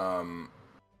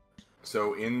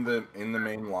 So in the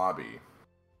main lobby,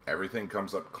 everything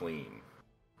comes up clean,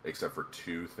 except for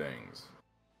 2 things.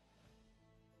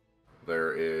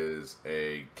 There is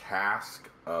a cask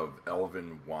of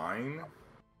elven wine.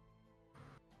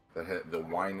 The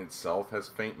wine itself has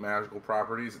faint magical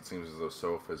properties. It seems as though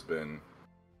Soph has been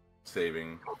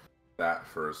saving that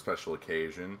for a special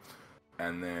occasion.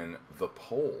 And then the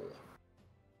pole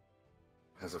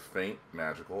has a faint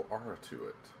magical aura to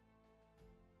it.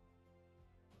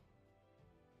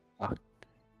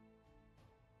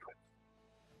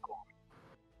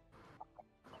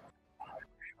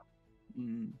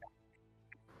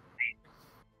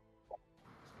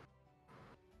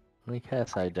 Let me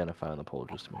cast Identify on the pole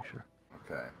just to make sure.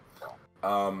 Okay.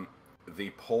 The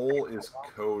pole is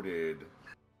coated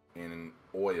in an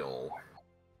oil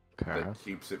that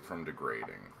keeps it from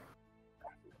degrading.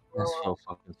 That's so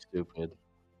fucking stupid.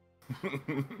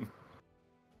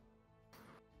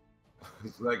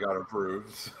 So that got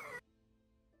approved.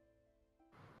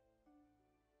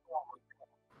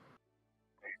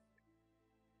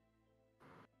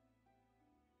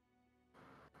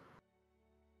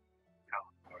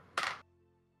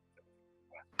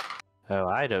 Oh,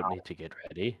 I don't need to get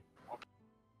ready.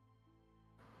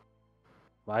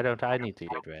 Why don't I need to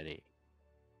get ready?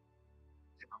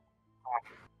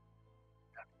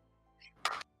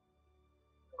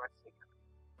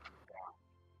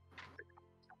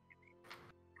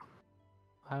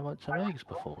 I want some eggs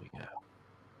before we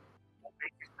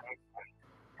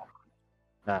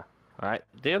go. Alright,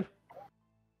 deal?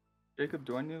 Jacob,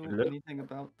 do I know anything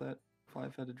about that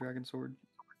 5-headed dragon sword?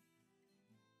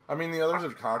 I mean, the others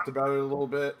have talked about it a little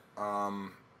bit.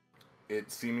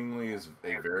 It seemingly is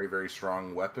a very, very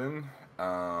strong weapon,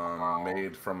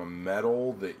 made from a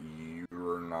metal that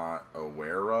you're not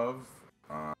aware of,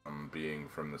 being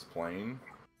from this plane,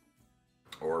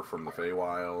 or from the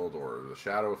Feywild, or the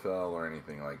Shadowfell, or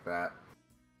anything like that.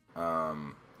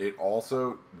 It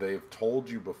also, they've told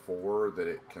you before that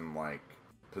it can, like,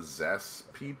 possess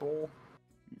people,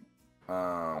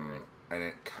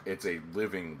 and it's a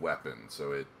living weapon,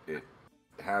 so it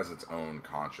has its own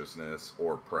consciousness,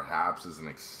 or perhaps is an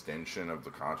extension of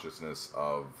the consciousness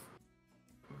of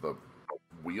the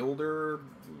wielder.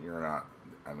 You're not,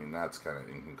 I mean, that's kind of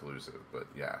inconclusive, but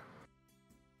yeah.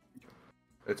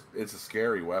 It's a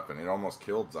scary weapon. It almost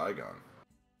killed Zygon.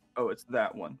 Oh, it's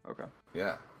that one. Okay.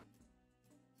 Yeah.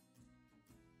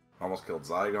 Almost killed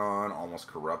Zygon, almost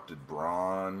corrupted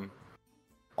Braun,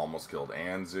 almost killed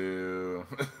Anzu.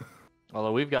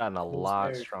 Although we've gotten a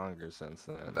lot stronger since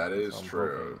then. That is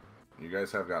true. You guys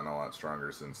have gotten a lot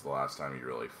stronger since the last time you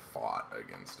really fought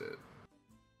against it.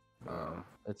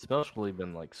 It's mostly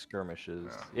been like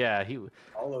skirmishes. Yeah. Yeah,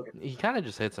 All over. he kind of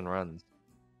just hits and runs.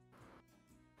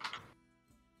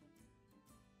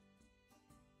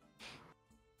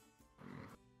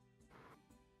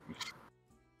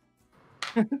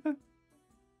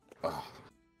 Oh.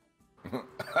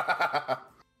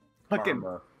 Fucking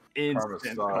Karma instant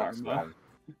sucks, karma. man.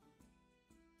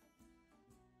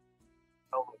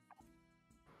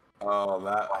 Oh,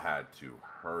 that had to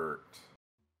hurt.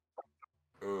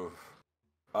 Oof.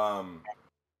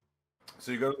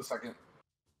 So you go to the second.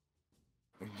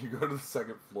 You go to the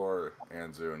second floor,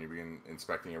 Anzu, and you begin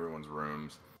inspecting everyone's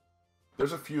rooms.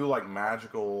 There's a few like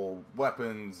magical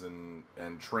weapons and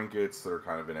trinkets that are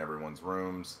kind of in everyone's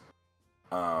rooms.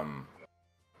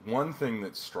 One thing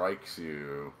that strikes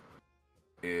you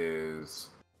is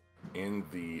in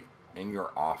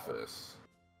your office.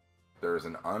 There's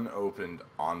an unopened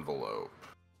envelope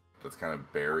that's kind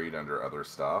of buried under other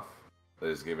stuff that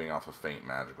is giving off a faint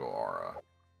magical aura.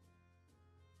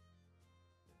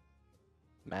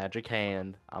 Magic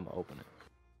hand. I'm opening.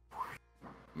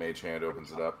 Mage hand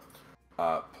opens it up,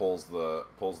 pulls the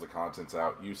contents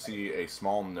out. You see a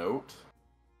small note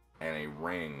and a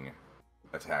ring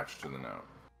attached to the note.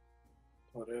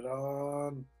 Put it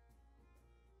on.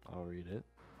 I'll read it.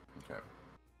 Okay.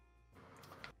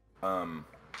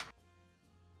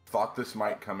 Thought this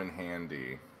might come in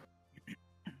handy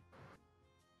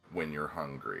when you're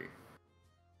hungry.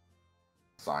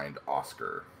 Signed,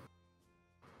 Oscar.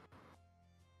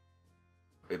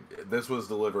 This was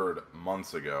delivered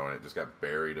months ago, and it just got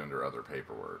buried under other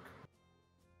paperwork.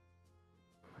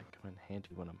 Might come in handy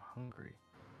when I'm hungry.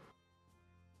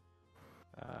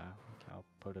 I'll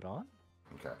put it on.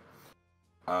 Okay.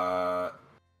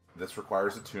 This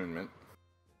requires attunement.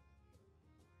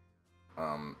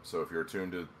 So if you're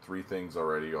attuned to 3 things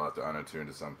already, you'll have to unattune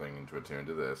to something and to attune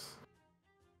to this.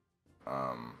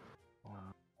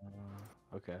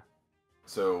 Okay.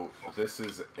 So this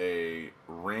is a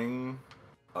ring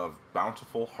of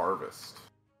bountiful harvest.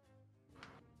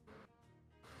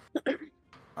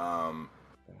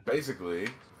 Basically,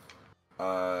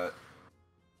 Anzu,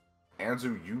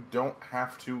 you don't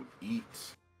have to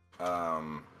eat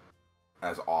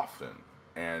as often,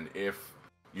 and if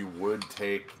you would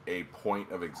take a point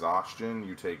of exhaustion,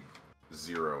 you take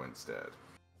 0 instead.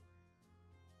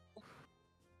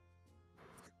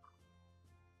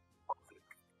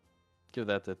 Give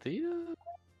that to Thea.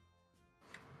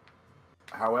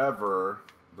 However,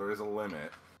 there is a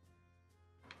limit.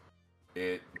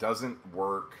 It doesn't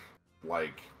work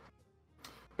like...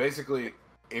 Basically,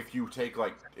 if you take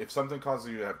if something causes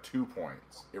you to have 2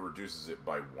 points, it reduces it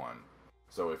by 1.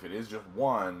 So if it is just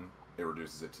 1, it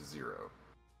reduces it to 0.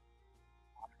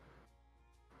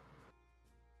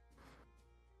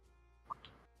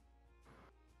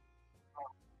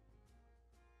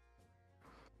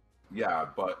 Yeah,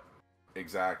 but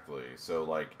exactly. So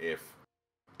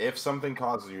if something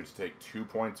causes you to take 2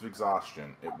 points of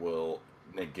exhaustion, it will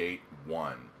negate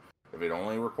 1. If it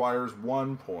only requires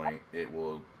 1 point, it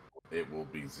will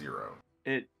be 0.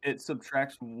 It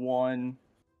subtracts 1.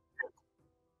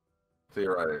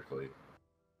 Theoretically.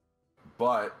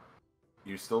 But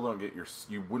you still don't get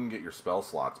you wouldn't get your spell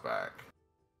slots back.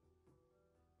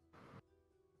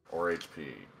 Or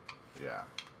HP. Yeah.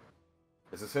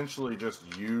 It's essentially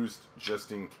just used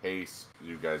just in case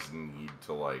you guys need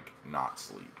to, not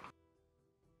sleep.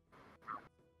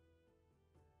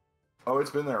 Oh, it's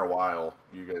been there a while.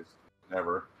 You guys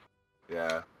never.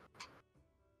 Yeah.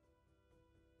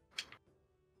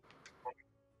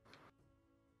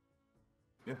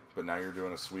 Yeah, but now you're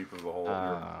doing a sweep of the whole,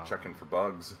 you're checking for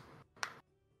bugs.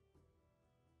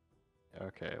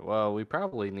 Okay, well, we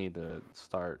probably need to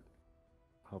start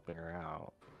helping her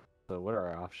out. So what are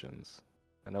our options?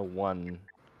 I know one.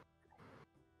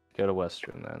 Go to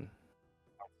Westruun then.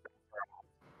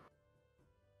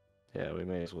 Yeah, we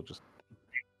may as well just...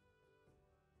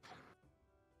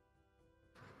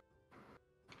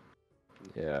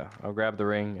 Yeah, I'll grab the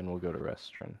ring and we'll go to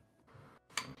Westruun.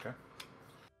 Okay.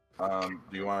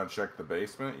 Do you want to check the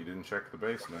basement? You didn't check the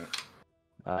basement.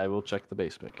 I will check the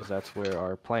basement, because that's where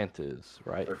our plant is,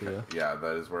 right? Okay. Yeah? Yeah,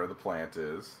 that is where the plant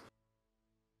is.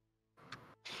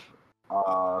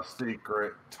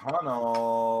 Secret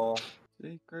tunnel.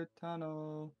 Secret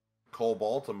tunnel. Cole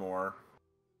Baltimore.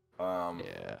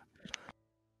 Yeah.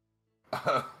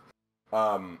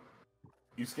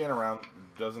 You scan around,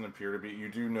 doesn't appear to be. You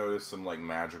do notice some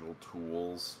magical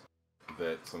tools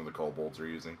that some of the kobolds are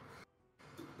using.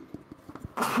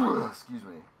 Excuse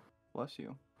me. Bless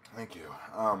you. Thank you.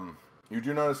 You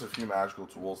do notice a few magical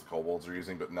tools the kobolds are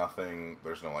using, but nothing.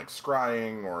 There's no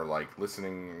scrying or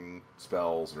listening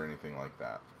spells or anything like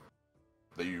that.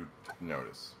 that you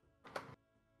notice.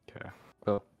 Okay.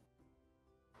 Well.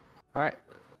 All right.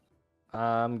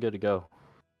 I'm good to go.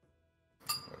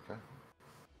 Okay.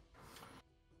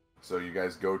 So you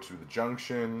guys go to the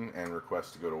junction and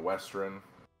request to go to Westruun.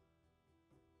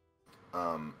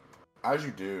 As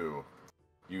you do,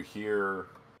 you hear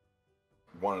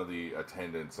one of the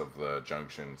attendants of the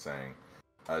junction saying,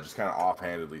 just kind of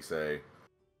offhandedly say,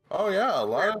 "Oh yeah, a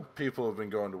lot of people have been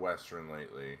going to Westruun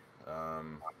lately.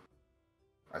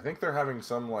 I think they're having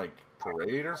some like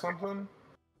parade or something."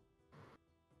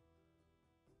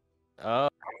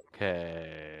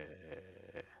 Okay.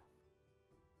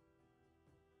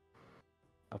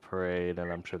 A parade,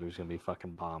 and I'm sure there's gonna be a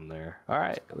fucking bomb there. All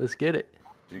right, let's get it.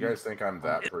 Do you guys think I'm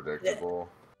that predictable?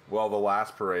 Well, the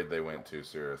last parade they went to,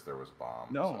 serious, there was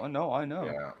bombs. No, so. I know.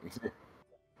 Yeah,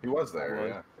 he was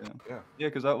there. Yeah.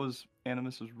 Because that was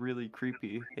Animus was really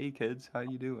creepy. Hey kids, how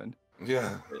you doing?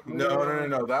 Yeah.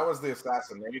 No. That was the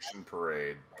assassination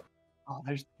parade. Oh,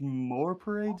 there's more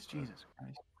parades. Jesus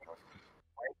Christ.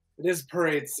 It is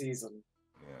parade season.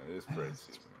 Yeah, it is parade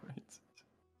season.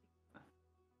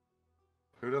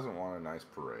 Who doesn't want a nice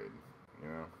parade? You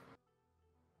know.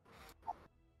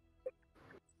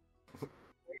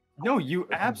 No, you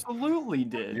absolutely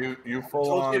did. You full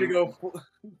told on. You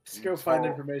to go find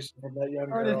information from that young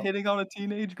Started girl. hitting on a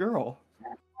teenage girl.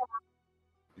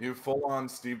 You full on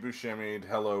Steve Buscemi'd,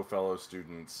 hello fellow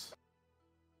students.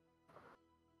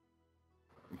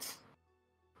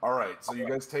 All right, so you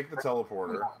guys take the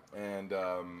teleporter, and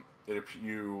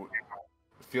you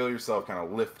feel yourself kind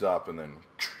of lift up and then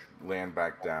land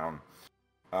back down.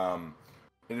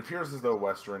 It appears as though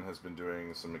Westruun has been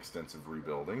doing some extensive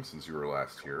rebuilding since you were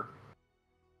last here.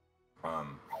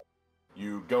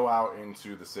 You go out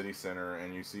into the city center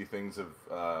and you see things of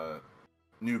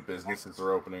new businesses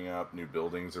are opening up, new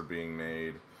buildings are being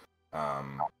made.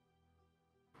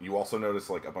 You also notice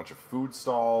like a bunch of food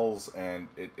stalls, and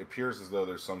it appears as though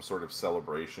there's some sort of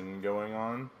celebration going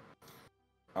on.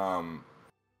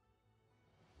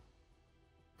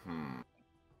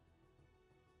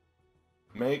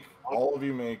 All of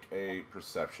you make a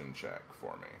perception check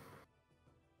for me.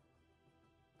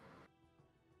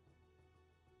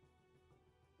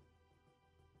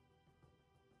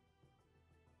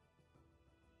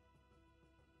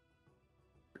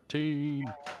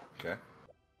 Okay.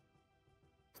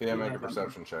 Thea, make a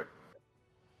perception check.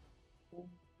 You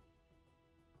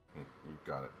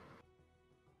got it.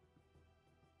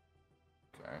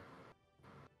 Okay.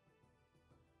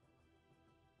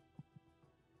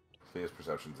 Thea's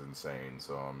perception's insane,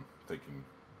 so I'm thinking...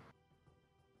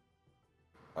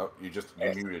 Oh, you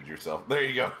muted yourself. There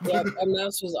you go. Yeah, my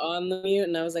mouse was on the mute,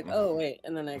 and I was like, oh, wait.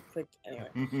 And then I clicked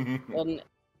anyway. Well,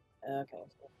 okay.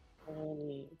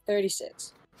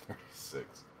 36.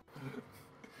 36.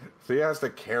 Thea has to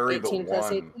carry the 18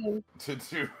 plus one 18.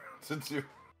 to do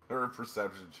her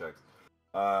perception checks.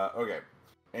 Okay.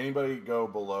 Anybody go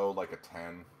below like a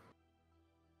 10?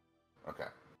 Okay.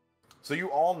 So you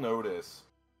all notice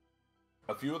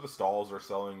a few of the stalls are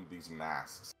selling these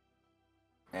masks.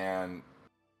 And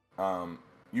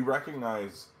you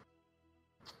recognize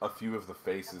a few of the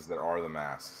faces that are the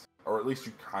masks. Or at least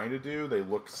you kind of do. They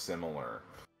look similar.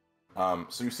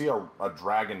 So you see a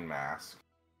dragon mask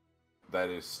that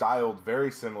is styled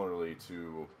very similarly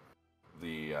to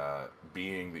the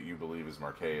being that you believe is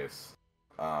Marqueus.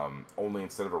 Only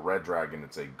instead of a red dragon,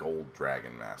 it's a gold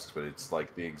dragon mask, but it's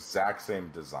like the exact same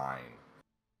design.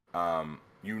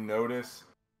 You notice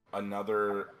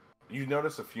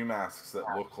a few masks that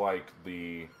look like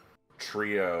the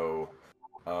trio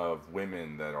of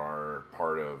women that are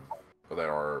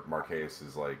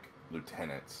Marqueus's like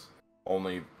lieutenants.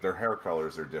 Only their hair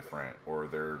colors are different, or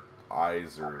their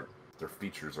eyes or their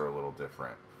features are a little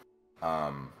different.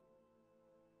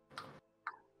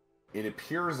 It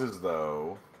appears as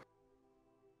though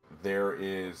there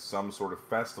is some sort of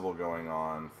festival going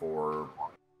on for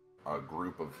a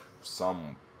group of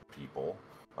some people,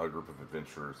 a group of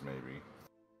adventurers maybe.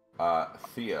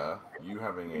 Thea, you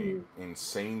having a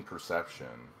insane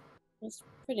perception. It's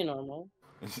pretty normal.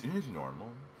 It is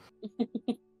normal.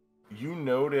 You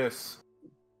notice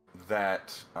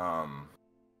that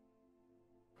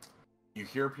you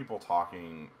hear people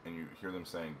talking, and you hear them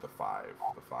saying the five.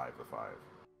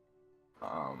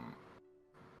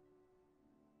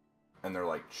 And they're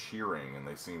like cheering, and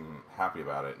they seem happy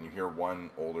about it. And you hear one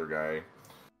older guy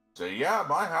say, "Yeah,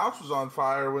 my house was on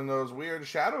fire when those weird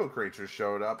shadow creatures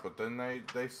showed up, but then they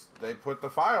put the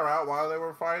fire out while they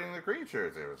were fighting the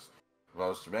creatures. It was the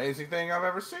most amazing thing I've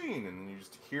ever seen." And you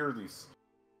just hear these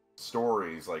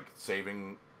stories like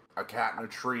saving a cat in a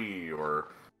tree, or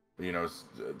you know,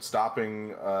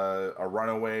 stopping a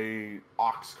runaway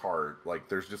ox cart. Like,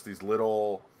 there's just these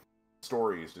little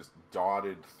stories just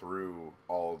dotted through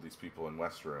all of these people in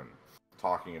Westruun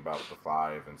talking about the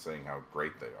Five and saying how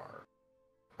great they are.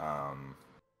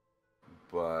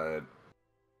 But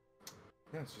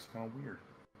yeah, it's just kind of weird.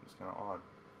 It's kind of odd.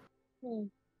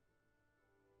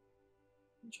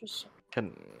 Interesting.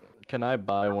 Can I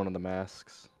buy one of the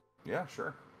masks? Yeah,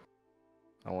 sure.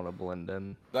 I want to blend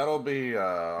in. That'll be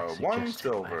Actually, 1 just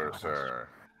silver, $25. sir.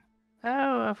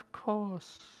 Oh, of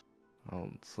course.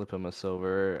 I'll slip him a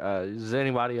silver. Does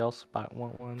anybody else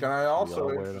want one? Can I Do also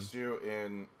y'all wear interest you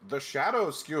in the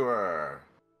Shadow Skewer?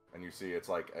 And you see it's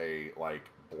like a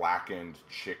blackened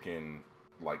chicken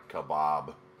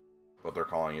kebab, but they're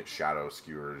calling it Shadow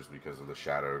Skewers because of the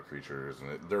shadow creatures,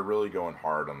 and they're really going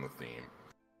hard on the theme.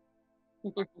 A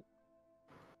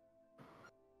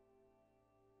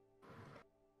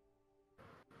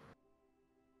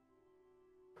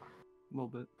little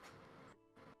bit.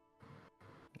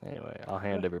 Anyway, I'll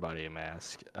hand everybody a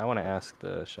mask. I want to ask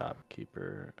the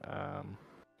shopkeeper,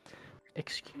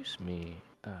 excuse me,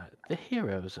 the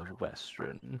heroes of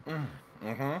Westruun,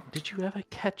 did you ever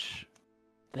catch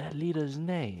their leader's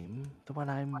name? The one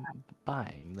I'm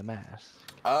buying the mask?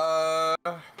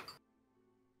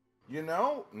 You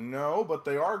know, no, but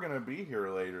they are going to be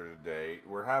here later today.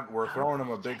 We're throwing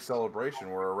them a big celebration.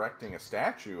 We're erecting a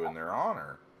statue in their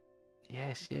honor.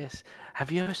 Yes, yes.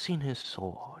 Have you ever seen his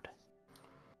sword?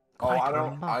 Oh, Quite I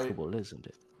don't. remarkable, isn't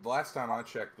it? The last time I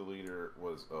checked, the leader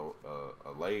was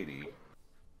a lady.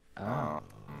 Oh,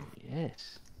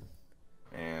 yes.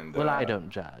 And well, I don't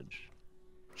judge.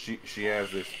 She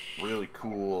has this really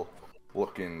cool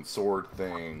looking sword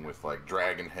thing with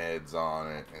dragon heads on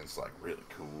it, and it's really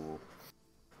cool.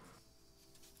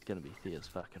 It's gonna be Thia's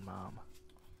fucking mom.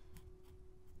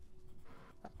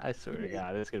 I swear to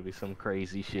God, it's gonna be some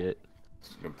crazy shit.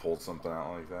 She's gonna pull something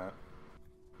out like that.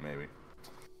 Maybe.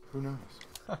 Who knows?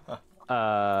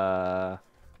 Alright.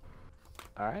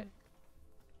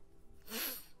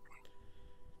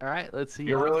 Alright, let's see.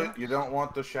 You don't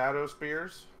want the shadow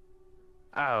spears?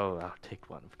 Oh, I'll take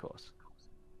one, of course.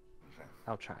 Okay.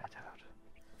 I'll try it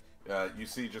out. You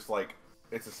see just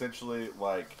it's essentially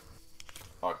like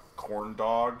a corn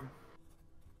dog.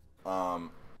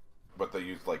 But they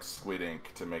used squid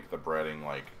ink to make the breading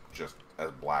just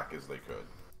as black as they could.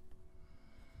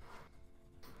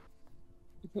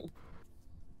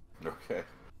 Okay.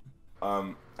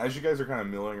 As you guys are kind of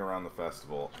milling around the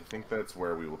festival, I think that's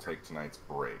where we will take tonight's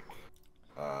break.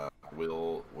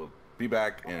 We'll be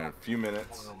back in a few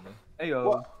minutes.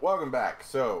 Heyo. Welcome back.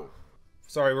 So,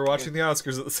 sorry, we're watching the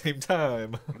Oscars at the same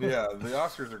time. Yeah, the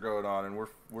Oscars are going on, and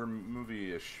we're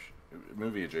movie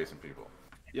adjacent people.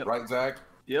 Yep. Right, Zach?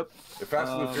 Yep. If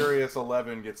Fast and the Furious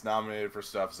 11 gets nominated for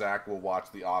stuff, Zach will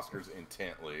watch the Oscars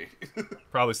intently.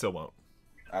 Probably still won't.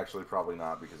 Actually, probably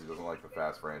not, because he doesn't like the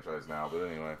Fast franchise now, but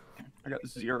anyway. I got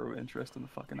zero interest in the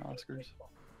fucking Oscars.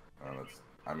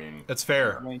 That's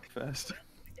fair. Wank fest.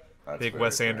 Big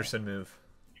Wes Anderson move.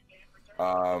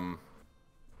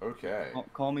 Okay.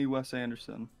 Call me Wes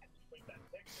Anderson.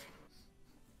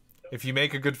 If you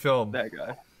make a good film. That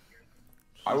guy.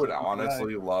 I would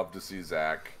honestly love to see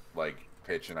Zach,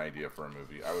 pitch an idea for a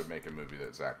movie. I would make a movie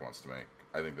that Zach wants to make.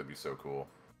 I think that'd be so cool.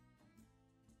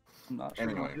 I'm not sure.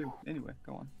 Anyway,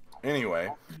 go on.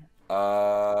 Anyway,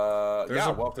 there's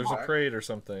a parade or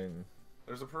something.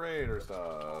 There's a parade or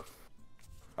stuff.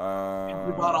 We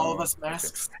bought all of us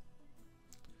masks.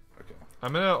 Okay.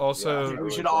 I'm gonna also.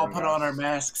 We should all put on our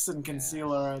masks and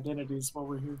conceal our identities while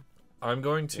we're here. I'm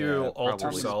going to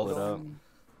alter self.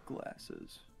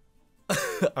 Glasses.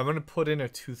 I'm gonna put in a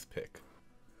toothpick.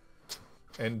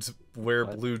 And wear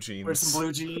blue jeans. Wear some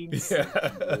blue jeans. Yeah.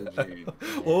 Blue jeans.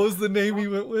 What was the name he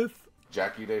went with?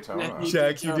 Jackie Daytona.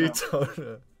 Jackie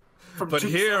Daytona. But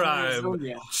here I'm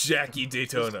Arizona. Jackie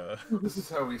Daytona. This is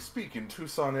how we speak in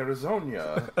Tucson,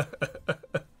 Arizona.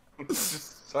 This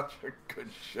is such a good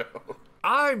show.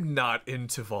 I'm not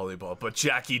into volleyball, but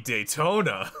Jackie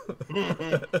Daytona.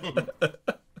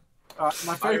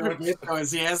 My favorite bit though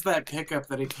is he has that pickup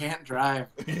that he can't drive.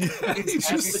 Yeah, he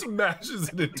just smashes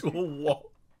it into a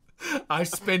wall. I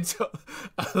spent a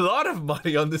lot of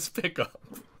money on this pickup.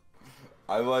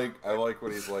 I like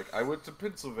when he's like, I went to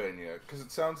Pennsylvania because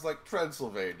it sounds like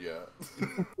Transylvania.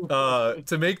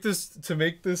 To make this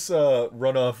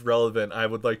runoff relevant, I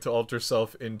would like to alter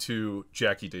self into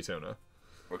Jackie Daytona.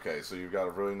 Okay, so you've got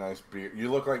a really nice beard. You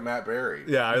look like Matt Berry.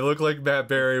 Yeah, I look like Matt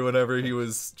Berry whenever he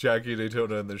was Jackie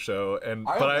Daytona in the show, and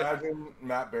I imagine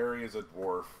Matt Berry is a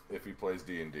dwarf if he plays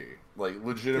D&D. Like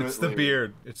legitimately, it's the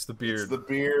beard. It's the beard. It's the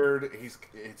beard.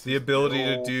 It's the ability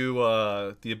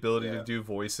to do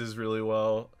voices really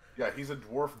well. Yeah, he's a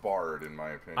dwarf bard in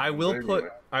my opinion. I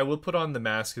will put on the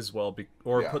mask as well,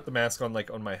 put the mask on like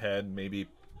on my head, maybe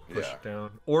push it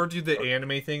down, or do the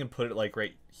anime thing and put it like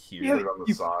right here. Yeah, put it on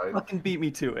the side. Fucking beat me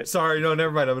to it. Sorry, no,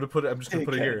 never mind. I'm just gonna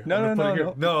put it here. No, I'm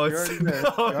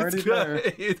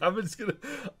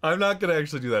not gonna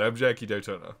actually do that. I'm Jackie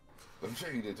Daytona. I'm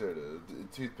Jackie Daytona.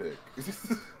 Toothpick.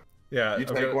 Yeah, you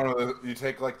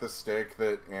take like the stick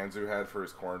that Anzu had for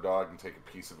his corn dog and take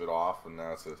a piece of it off, and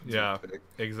now it's a toothpick.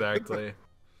 Exactly.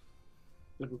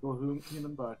 Typical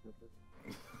human bartender.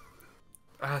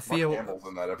 Thea, Mark Hamill's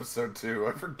in that episode too.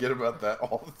 I forget about that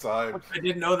all the time. I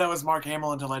didn't know that was Mark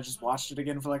Hamill until I just watched it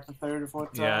again for like the third or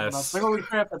fourth time. Yes. And I was like, holy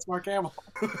crap, that's Mark Hamill.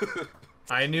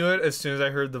 I knew it as soon as I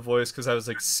heard the voice because I was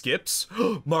like, Skips?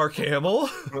 Mark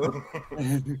Hamill?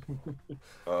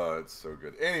 It's so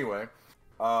good. Anyway,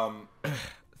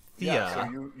 Thea.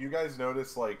 So you guys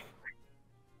notice like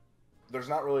there's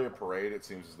not really a parade. It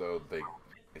seems as though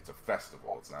it's a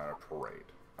festival. It's not a parade.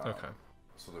 Okay.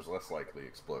 So there's less likely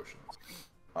explosions.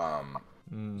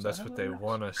 That's what they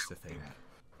want us to think.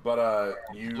 But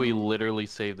we literally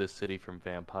saved this city from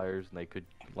vampires, and they could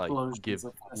like give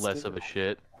less of a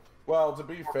shit. Well, to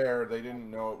be fair, they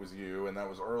didn't know it was you, and that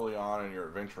was early on in your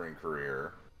adventuring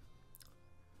career.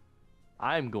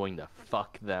 I'm going to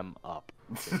fuck them up.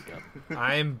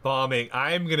 I'm bombing.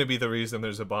 I'm gonna be the reason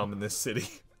there's a bomb in this city.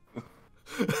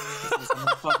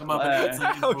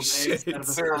 Oh shit!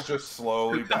 Sarah just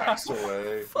slowly backs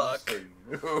away. Fuck.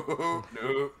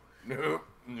 Nope.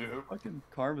 Fucking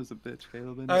karma's a bitch,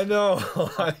 Caleb. I know.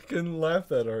 I can laugh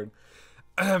that hard.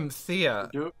 Thea,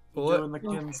 doing the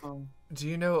Ken song. Do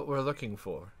you know what we're looking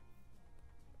for?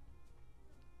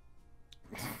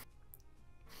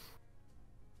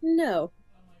 No.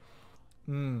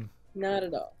 Hmm. Not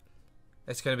at all.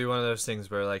 It's gonna be one of those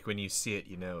things where, like, when you see it,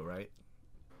 you know, right?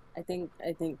 I think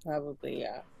probably,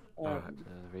 yeah. The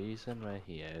reason we're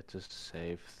here to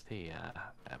save Thea,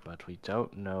 but we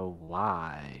don't know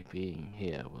why being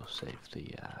here will save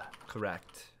Thea.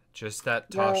 Correct. Just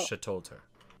that Tasha told her.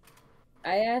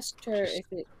 I asked her if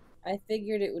I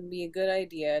figured it would be a good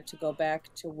idea to go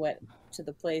back to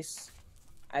the place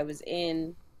I was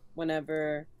in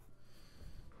whenever,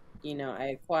 you know, I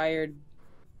acquired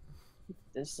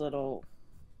this little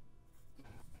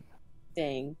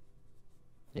thing.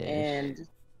 Yes. And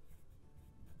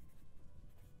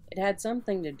it had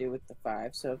something to do with the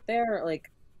 5. So if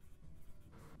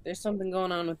there's something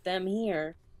going on with them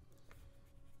here,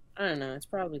 I don't know, it's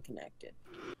probably connected.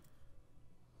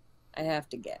 I have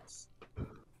to guess.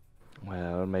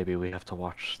 Well, maybe we have to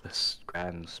watch this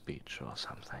grand speech or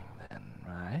something then,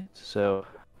 right? So,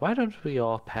 why don't we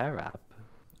all pair up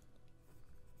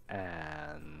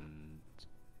and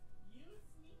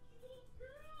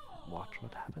watch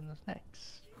what happens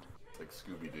next? It's like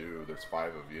Scooby-Doo, there's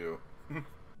 5 of you.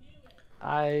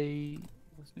 I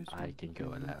can go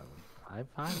alone. I'm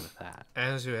fine with that.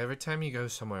 Anzu, every time you go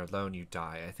somewhere alone, you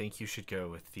die. I think you should go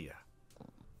with Thea.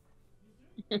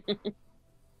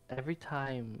 Every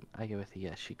time I go with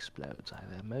Thea, she explodes,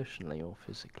 either emotionally or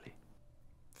physically.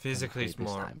 Physically is more.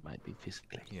 This time might be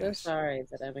physically. Yes. So sorry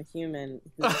that I'm a human.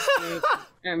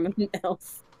 I'm an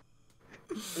elf.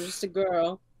 I'm just a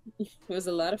girl with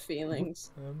a lot of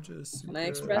feelings. I'm just. And I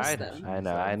express them.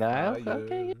 I know.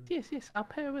 Okay, yes. I'll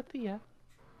pair with Thea.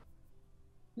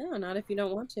 No, not if you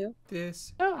don't want to. No,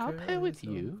 I'll pair with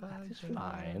you. That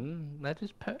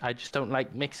is fine. I just don't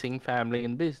like mixing family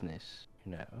and business,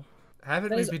 you know.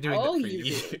 Haven't we been doing that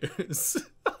for years?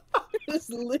 That's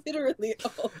literally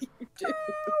all you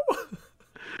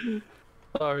do.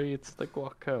 Sorry, it's the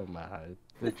glaucoma.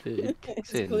 It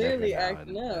kicks in. Clearly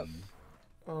acting up.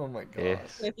 Oh my god.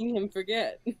 Yes. Making him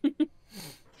forget. Jeez.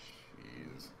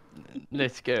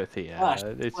 Let's go, Thea.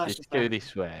 Let's go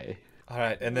this way.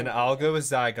 Alright, and then I'll go with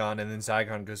Zygon, and then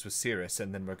Zygon goes with Cirrus,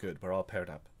 and then we're good. We're all paired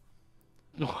up.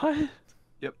 What?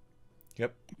 Yep.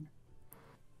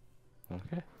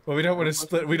 Okay. Well, we don't want to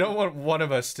split. We don't want one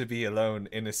of us to be alone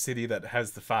in a city that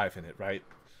has the 5 in it, right?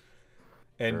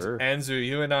 And Sure. Anzu,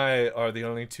 you and I are the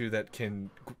only 2 that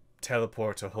can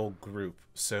teleport a whole group,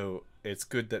 so it's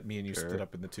good that me and you split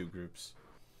up in the 2 groups.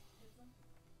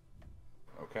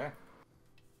 Okay.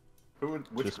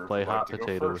 Which Just group play would like hot to go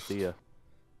potato with first? Thea.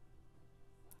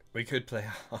 We could play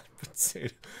hot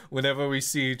potato. Whenever we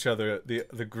see each other, the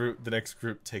next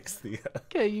group takes the.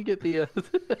 Okay, you get Thea.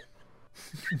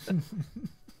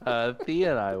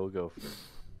 Thea and I will go first.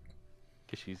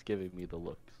 Because she's giving me the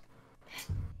looks.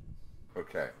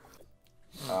 Okay.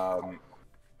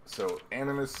 So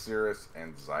Animus, Cirrus,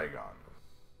 and Zygon.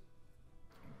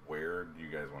 Where do you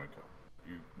guys want to go?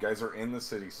 You guys are in the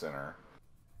city center.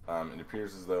 It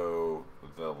appears as though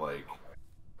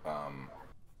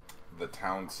the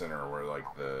town center, where like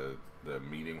the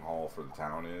meeting hall for the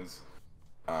town is,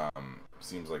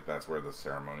 seems like that's where the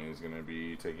ceremony is going to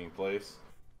be taking place.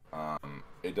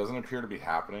 It doesn't appear to be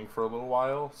happening for a little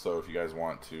while, so if you guys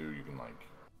want to, you can like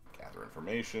gather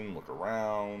information, look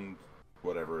around,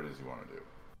 whatever it is you want to do.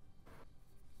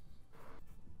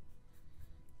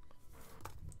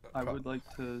 I would like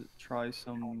to try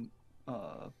some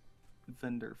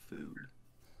vendor food.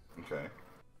 Okay.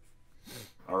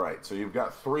 All right, so you've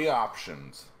got 3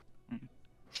 options: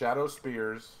 shadow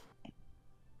spears,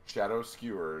 shadow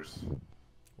skewers,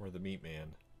 or the meat man.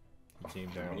 He came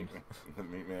down. The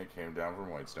meat man came down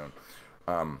from Whitestone.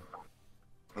 And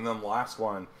then the last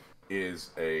one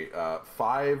is a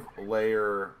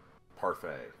 5-layer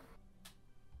parfait.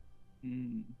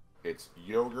 It's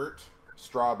yogurt,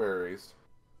 strawberries,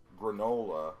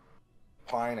 granola,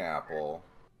 pineapple,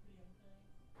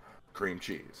 cream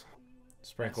cheese.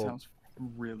 Sprinkled. That sounds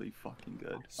really fucking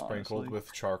good. Sprinkled honestly.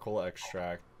 with charcoal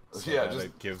extract. So Yeah, that just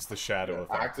it gives the shadow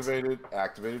effect.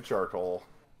 Activated charcoal.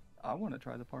 I want to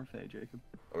try the parfait, Jacob.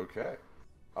 Okay.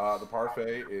 The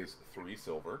parfait is 3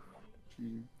 silver.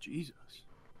 Jesus.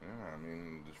 Yeah, I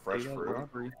mean, just fresh Ate out fruit.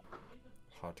 robbery.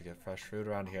 Hard to get fresh food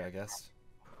around here, I guess.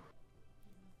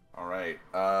 All right.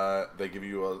 They give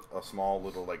you a small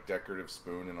little like decorative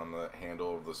spoon, and on the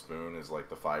handle of the spoon is like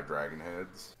the 5 dragon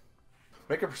heads.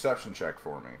 Make a perception check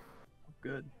for me.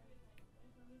 Good.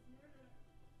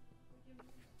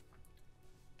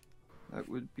 That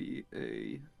would be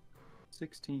a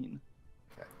 16.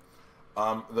 Okay.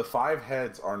 The 5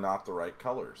 heads are not the right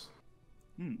colors.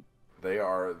 Hmm. They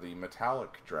are the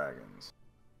metallic dragons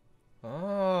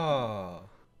Oh.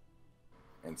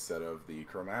 instead of the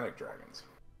chromatic dragons.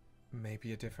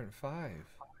 Maybe a different 5.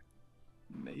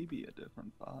 Maybe a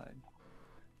different 5.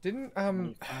 Didn't, How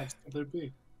many fives could there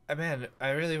be? man, I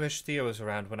really wish Thea was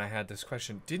around when I had this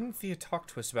question. Didn't Thea talk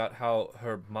to us about how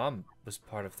her mom was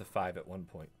part of the 5 at one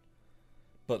point?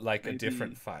 But like Maybe a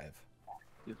different 5.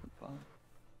 Different 5.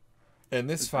 And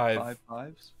this Is there 5... 5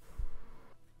 fives?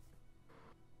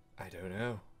 I don't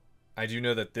know. I do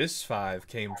know that this 5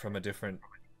 came from a different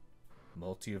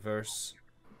multiverse.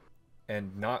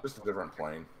 And not... Just a different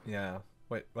plane. Yeah.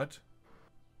 Wait, what?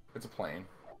 It's a plane.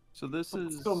 So this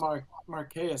It's is still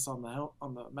Marqueus on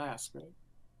the mask, right?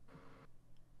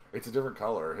 It's a different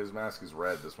color. His mask is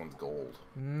red. This one's gold.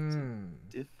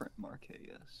 different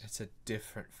Marqueus. It's a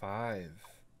different 5.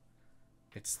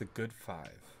 It's the good 5.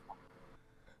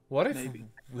 What if Maybe.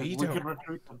 we We don't... could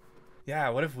recruit them. Yeah,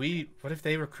 what if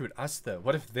they recruit us though?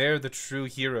 What if they're the true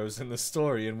heroes in the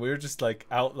story and we're just like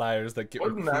outliers that get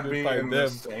Wouldn't that recruited be by an them?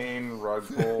 insane rug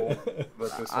pull? That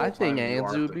this I whole think time you Anzu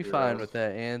aren't would the be fine heroes? with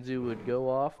that. Anzu would go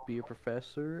off, be a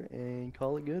professor, and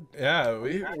call it good. Yeah,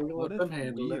 we... What Let if them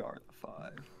handle we it. are the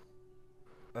 5?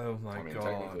 Oh my I mean, god.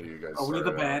 technically, you guys Are we the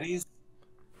started out- baddies?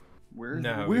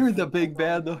 No, We're the big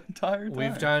bad the entire time.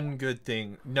 We've done good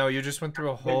thing. No, you just went through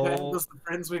a Big bad whole... was the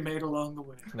friends we made along the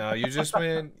way. No, you just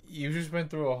went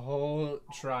through a whole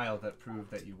trial that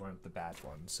proved that you weren't the bad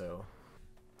one, so...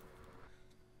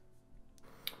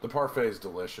 The parfait is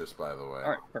delicious, by the way. All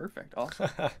right, perfect, awesome,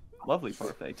 lovely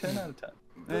parfait. 10 out of 10.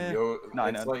 The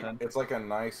 9 it's out like of 10. it's like a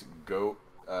nice goat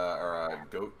or a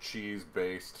goat cheese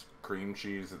based cream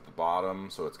cheese at the bottom,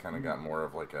 so it's kind of got more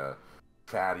of like a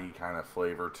fatty kind of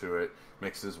flavor to it.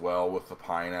 Mixes well with the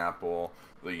pineapple.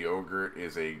 The yogurt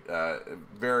is a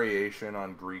variation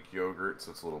on Greek yogurt, so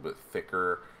it's a little bit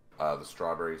thicker. The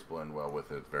strawberries blend well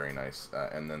with it, very nice,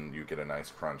 and then you get a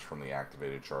nice crunch from the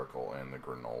activated charcoal and the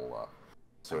granola.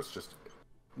 So it's just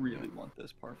Really want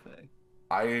this parfait.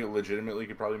 I legitimately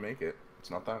could probably make it. It's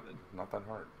not that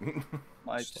hard.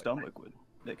 My Just like- stomach would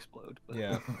explode. But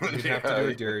Yeah, you'd have to do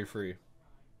it dairy-free.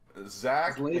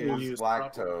 Zach His label is used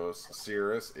lactose.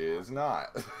 Cirrus is not.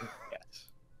 Yes.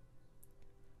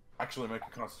 Actually, make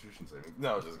a Constitution saving.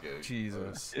 No, just kidding.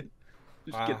 Jesus.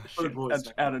 Just Wow. get the Food shit boys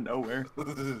that's now. out of nowhere.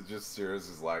 Just Cirrus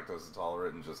is lactose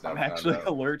intolerant and just now I'm found actually out.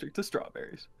 allergic to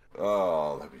strawberries.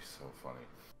 Oh, that'd be so funny.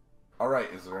 All right,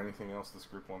 is there anything else this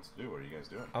group wants to do? What are you guys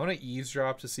doing? I want to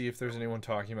eavesdrop to see if there's anyone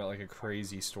talking about like a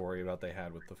crazy story about they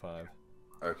had with the 5.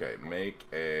 Okay, make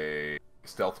a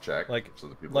stealth check. Like- so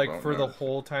that people Like don't for the notice.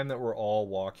 whole time that we're all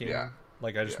walking. Yeah.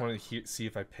 Like I just Yeah. want to see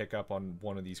if I pick up on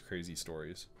one of these crazy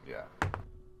stories. Yeah.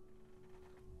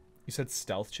 You said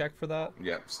stealth check for that?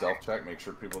 Yep, stealth check. Make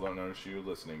sure people don't notice you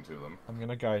listening to them. I'm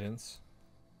gonna guidance.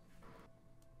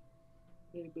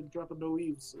 Ain't been dropping no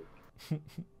eaves.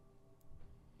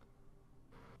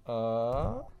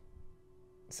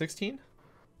 16?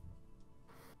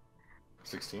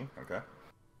 16, okay.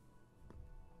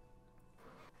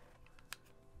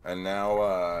 And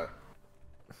now,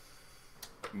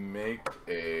 make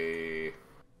a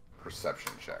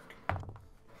perception check.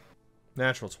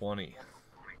 Natural 20.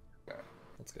 Okay.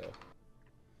 Let's go.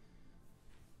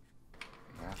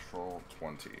 Natural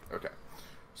 20. Okay.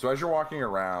 So as you're walking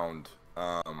around,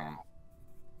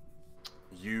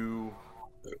 you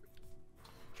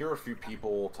hear a few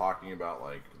people talking about,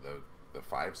 like, the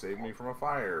 5 saved me from a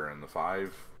fire, and the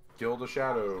 5 killed a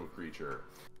shadow creature.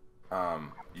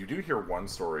 You do hear one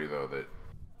story, though, that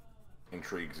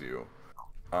intrigues you.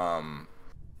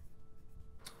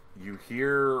 You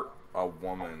hear a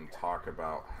woman talk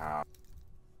about how,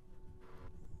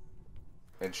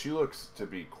 and she looks to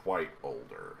be quite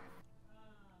older.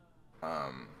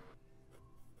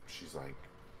 She's like,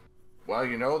 well,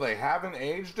 you know, they haven't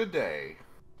aged a day.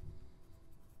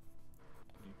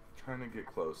 You kind of get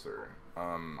closer.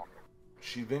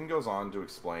 She then goes on to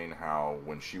explain how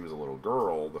when she was a little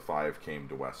girl, the 5 came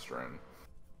to Westruun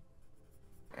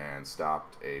and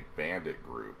stopped a bandit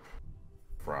group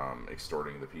from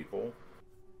extorting the people.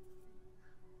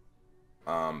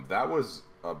 That was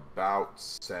about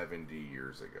 70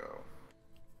 years ago,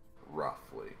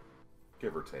 roughly.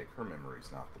 Give or take. Her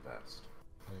memory's not the best.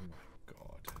 Oh my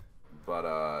god.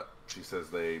 But, she says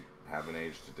they haven't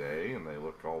aged today, and they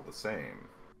look all the same.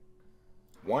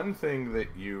 One thing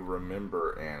that you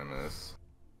remember, Animus,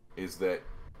 is that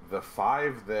the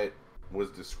 5 that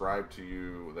was described to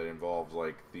you that involved,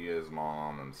 like, Thia's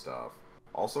mom and stuff,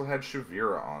 also had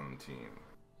Shavira on the team.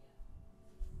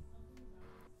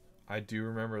 I do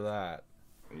remember that.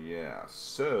 Yeah,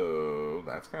 so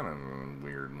that's kind of a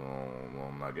weird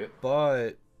little nugget.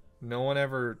 But no one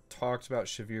ever talked about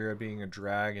Shavira being a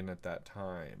dragon at that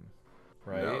time,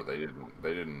 right? No, they didn't.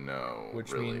 They didn't know.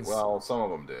 Which really. means, well, some of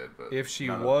them did, but if she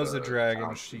none was of a the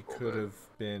dragon, she townspeople could did.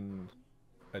 have been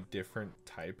a different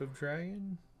type of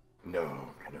dragon.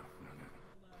 No.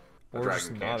 A Or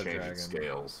just dragon not can't a change dragon. its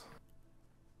scales.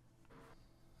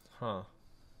 Huh.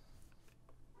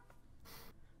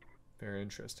 Very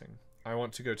interesting. I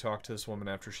want to go talk to this woman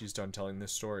after she's done telling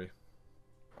this story.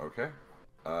 Okay.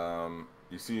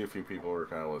 You see a few people are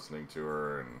kind of listening to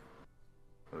her, and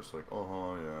they're just like,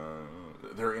 oh,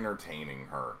 yeah. They're entertaining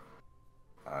her.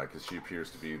 Because she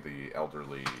appears to be the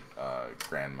elderly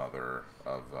grandmother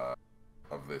of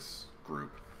this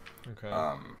group. Okay.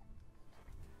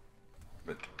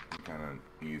 But you kind of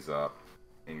ease up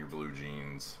in your blue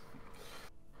jeans.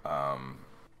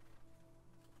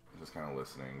 Just kind of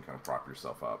listening, kind of prop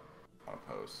yourself up on a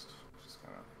post. Just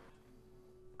kind of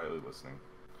quietly listening.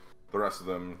 The rest of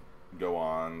them go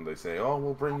on. They say, oh,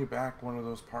 we'll bring you back one of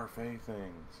those parfait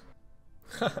things.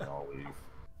 And they all leave.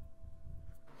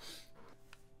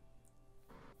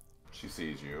 She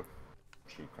sees you.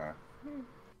 She kind of...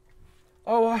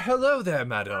 Oh, hello there,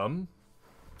 madam.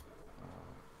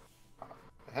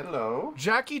 Hello.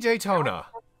 Jackie Daytona.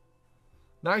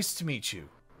 Nice to meet you.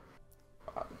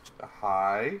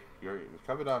 Hi. You're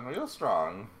coming on real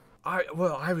strong.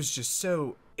 I was just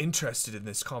so interested in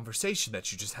this conversation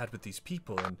that you just had with these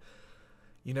people, and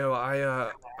you know,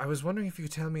 I was wondering if you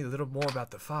could tell me a little more about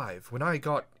the 5. When I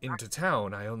got into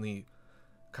town, I only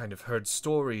kind of heard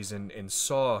stories and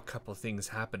saw a couple things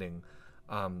happening,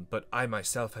 but I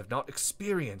myself have not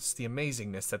experienced the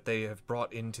amazingness that they have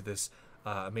brought into this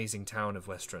amazing town of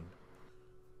Westruun.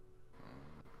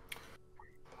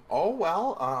 Oh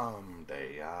well,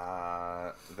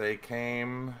 they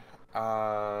came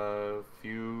a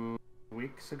few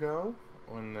weeks ago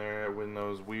when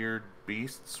those weird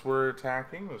beasts were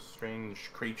attacking, those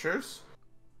strange creatures,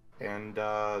 and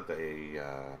they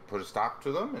put a stop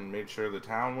to them and made sure the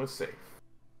town was safe.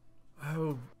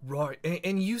 Oh right,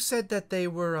 and you said that they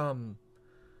were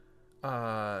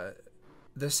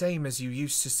the same as you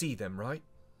used to see them, right?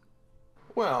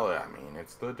 Well, I mean,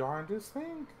 it's the darndest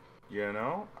thing. You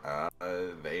know,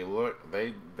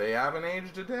 they haven't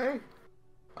aged a day.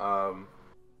 But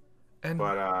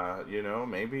you know,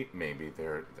 maybe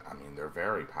they're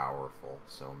very powerful,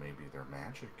 so maybe their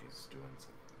magic is doing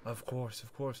something. Of course.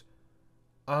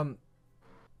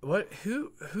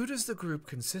 Who does the group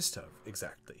consist of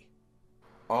exactly?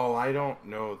 Oh, I don't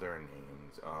know their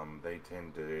names.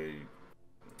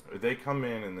 They come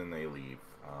in and then they leave.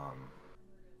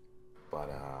 But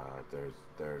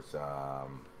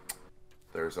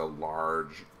there's a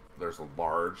large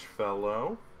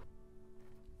fellow,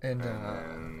 and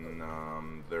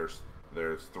then there's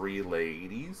 3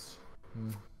 ladies,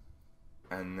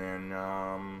 and then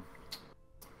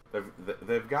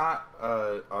They've got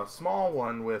a small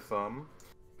one with them,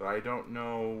 but I don't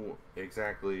know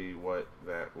exactly what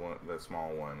that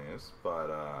small one is. But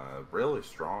really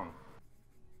strong.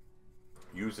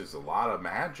 Uses a lot of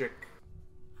magic.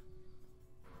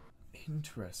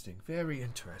 Interesting. Very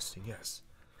interesting. Yes.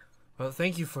 Well,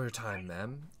 thank you for your time,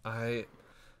 ma'am.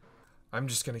 I'm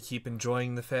just gonna keep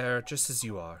enjoying the fair just as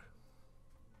you are.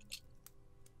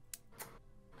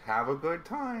 Have a good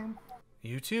time.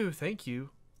 You too. Thank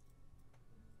you.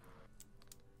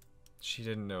 She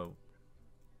didn't know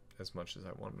as much as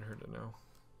I wanted her to know.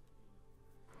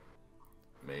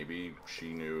 Maybe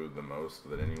she knew the most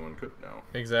that anyone could know.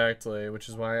 Exactly, which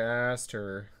is why I asked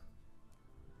her.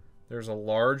 There's a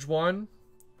large one,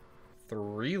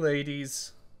 3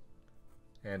 ladies,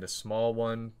 and a small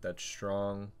one that's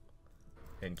strong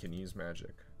and can use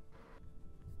magic.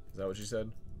 Is that what you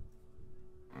said?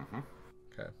 Mm-hmm.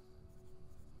 Okay.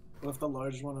 What if the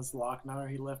large one is locked now?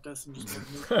 He left us and just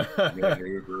He made a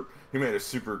new group. He made a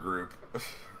super group.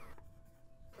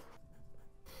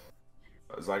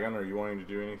 Zygon, are you wanting to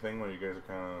do anything while you guys are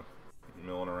kind of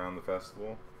milling around the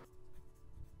festival?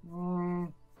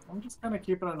 I'm just kind of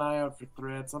keeping an eye out for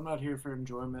threats. I'm not here for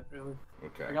enjoyment, really.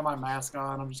 Okay. I got my mask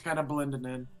on. I'm just kind of blending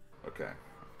in. Okay.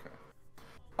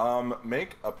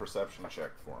 Make a perception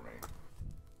check for me.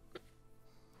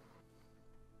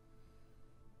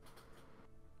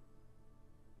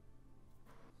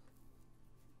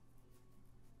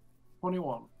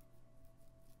 21.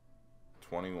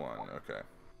 21, okay.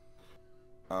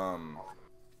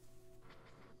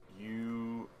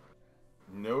 You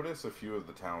notice a few of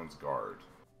the town's guard.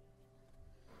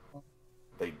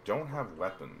 They don't have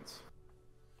weapons.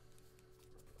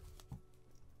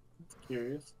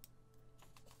 Curious.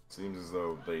 Seems as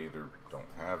though they either don't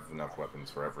have enough weapons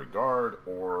for every guard,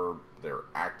 or they're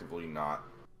actively not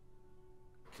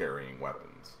carrying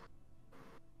weapons.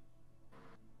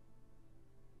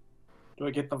 Do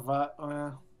I get the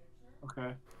vibe?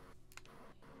 Okay.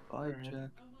 Vibe check.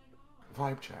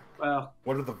 Vibe check. Well,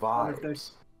 What are the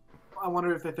vibes? I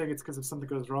wonder if they think it's because if something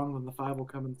goes wrong, then the 5 will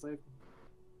come and save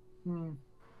them.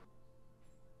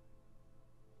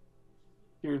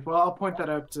 Here, well, I'll point that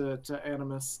out to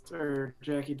Animus, or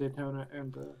Jackie Daytona,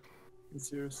 and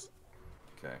Sirius.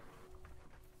 Okay.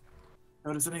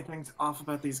 Notice anything off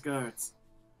about these guards?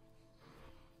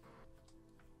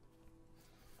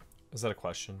 Is that a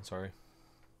question? Sorry.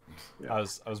 Yeah. I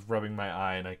was rubbing my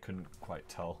eye and I couldn't quite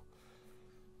tell.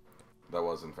 That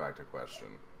was in fact a question.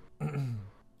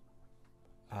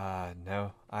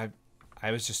 No. I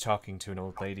was just talking to an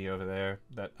old lady over there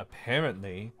that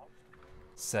apparently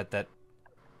said that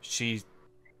she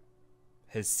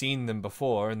has seen them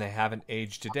before and they haven't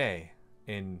aged a day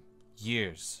in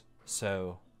years.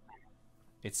 So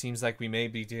it seems like we may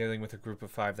be dealing with a group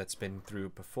of 5 that's been through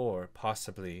before,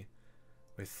 possibly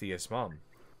with Thia's mom.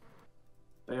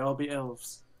 They all be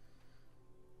elves.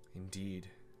 Indeed.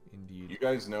 You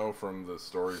guys know from the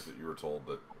stories that you were told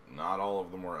that not all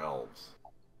of them were elves.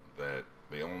 That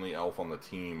the only elf on the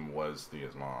team was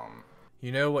Thia's mom.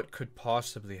 You know what could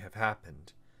possibly have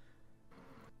happened?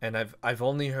 And I've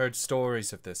only heard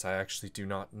stories of this. I actually do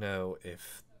not know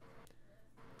if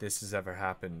this has ever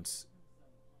happened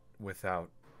without,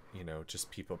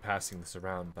 just people passing this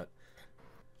around, but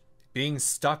being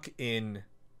stuck in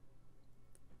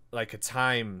like a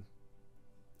time,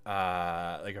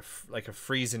 like a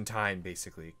freeze in time,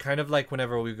 basically. Kind of like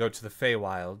whenever we go to the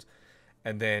Feywild,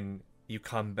 and then you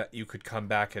could come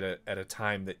back at a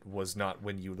time that was not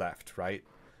when you left, right?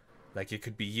 Like it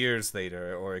could be years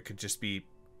later, or it could just be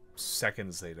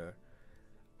seconds later.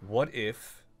 What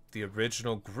if the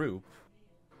original group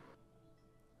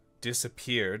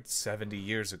disappeared 70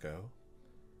 years ago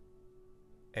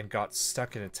and got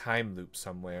stuck in a time loop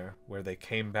somewhere where they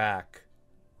came back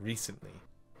recently,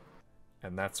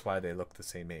 and that's why they look the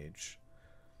same age?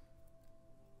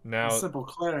 Now, A simple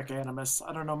cleric, Animus.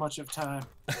 I don't know much of time.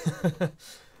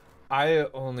 I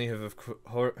only have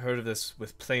heard of this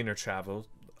with planar travel,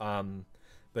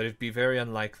 but it'd be very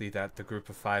unlikely that the group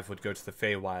of 5 would go to the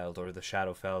Feywild or the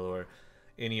Shadowfell or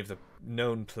any of the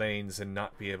known planes and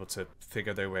not be able to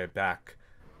figure their way back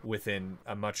within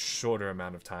a much shorter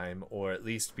amount of time, or at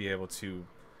least be able to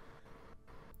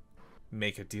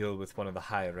make a deal with one of the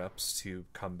higher-ups to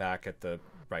come back at the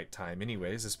right time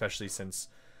anyways, especially since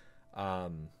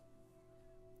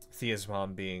Thia's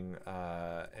mom being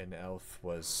an elf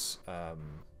was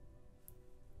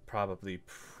probably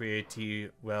pretty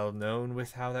well known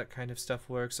with how that kind of stuff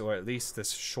works, or at least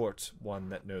this short one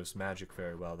that knows magic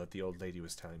very well that the old lady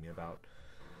was telling me about.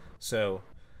 So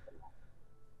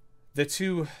The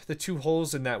two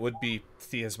holes in that would be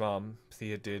Thia's mom.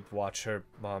 Thia did watch her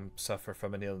mom suffer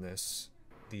from an illness,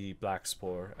 the black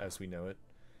spore as we know it.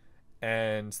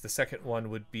 And the second one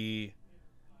would be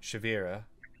Shavira.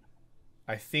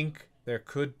 I think there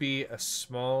could be a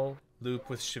small loop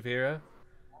with Shavira,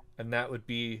 and that would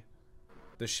be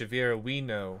the Shavira we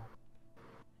know.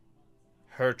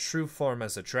 Her true form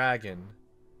as a dragon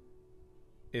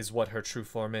is what her true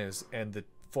form is, and the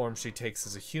form she takes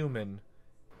as a human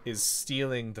is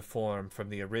stealing the form from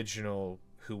the original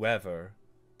whoever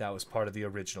that was part of the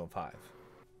original 5.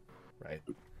 Right?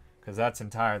 Because that's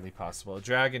entirely possible. A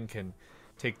dragon can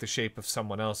take the shape of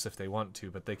someone else if they want to,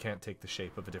 but they can't take the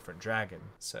shape of a different dragon,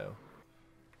 so...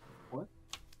 What?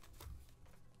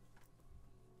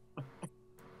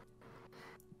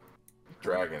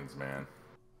 Dragons, man.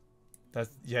 That's,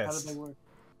 yes. How did they work?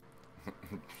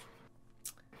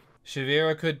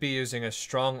 Shavira could be using a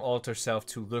strong alter self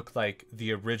to look like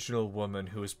the original woman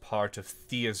who is part of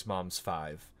Thia's mom's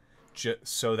 5,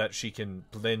 so that she can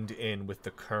blend in with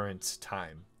the current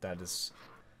time. That is...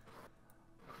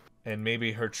 And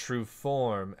maybe her true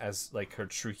form, as like her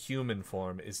true human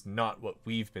form, is not what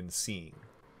we've been seeing.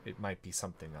 It might be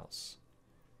something else.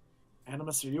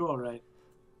 Animus, are you alright?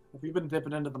 Have you been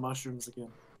dipping into the mushrooms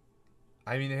again?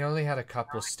 I mean, they only had a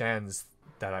couple stands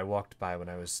that I walked by when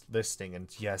I was listening, and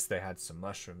yes, they had some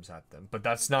mushrooms at them. But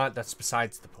that's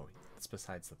besides the point. That's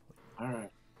besides the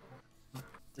point.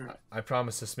 Alright. I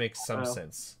promise this makes some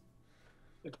sense.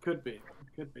 It could be.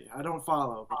 It could be. I don't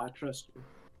follow, but I trust you.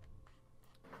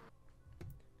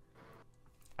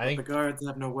 I think the guards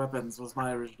have no weapons was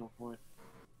my original point.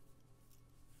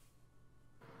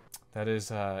 that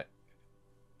is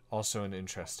also an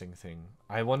interesting thing.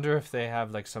 I wonder if they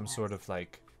have like some sort of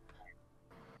like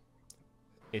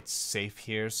it's safe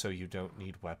here so you don't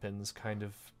need weapons kind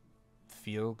of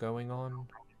feel going on.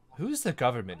 Who's the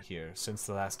government here since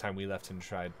the last time we left and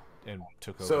tried and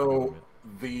took over the government?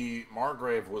 The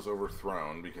Margrave was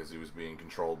overthrown because he was being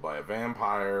controlled by a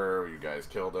vampire. You guys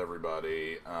killed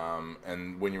everybody.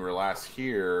 And when you were last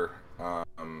here,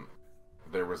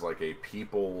 there was like a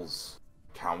people's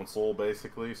council,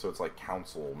 basically. So it's like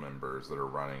council members that are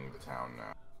running the town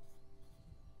now,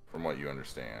 from what you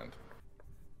understand.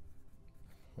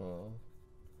 Huh.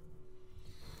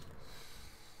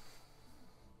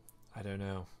 I don't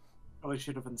know. Probably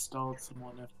should have installed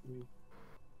someone after we...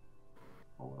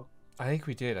 Oh well. I think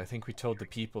we did. I think we told the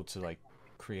people to like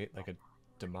create like a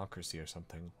democracy or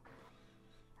something.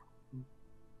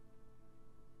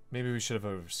 Maybe we should have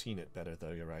overseen it better,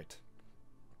 though. You're right.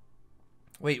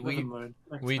 Wait,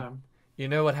 you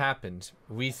know what happened?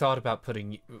 We thought about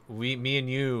putting me and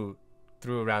you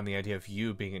threw around the idea of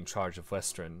you being in charge of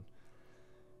Westruun,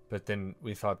 but then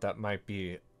we thought that might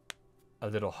be a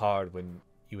little hard when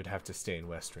you would have to stay in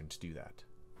Westruun to do that.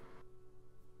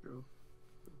 True.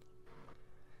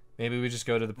 Maybe we just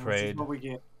go to the parade. This is what we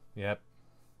get. Yep.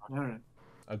 Alright.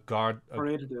 A guard,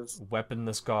 Parade it is.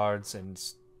 weaponless guards, and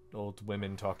old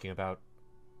women talking about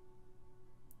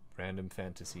random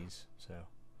fantasies. So.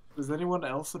 Does anyone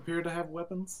else appear to have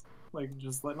weapons? Like,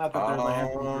 just like not that they're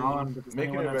like drawn, but does make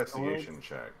an anyone have investigation swords?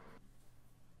 check.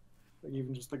 Like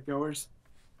even just the goers.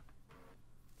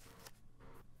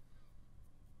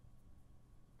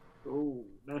 Oh,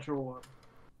 natural one.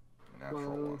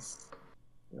 Natural one. Plus,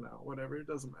 you know, whatever. It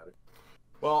doesn't matter.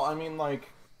 Well, I mean, like,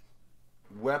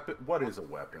 weapon. What is a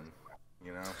weapon?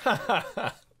 You know.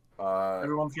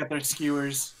 Everyone's got their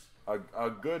skewers. A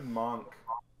good monk,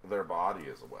 their body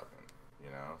is a weapon. You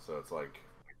know, so it's like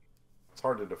it's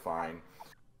hard to define.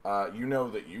 You know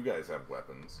that you guys have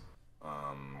weapons.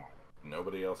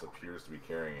 Nobody else appears to be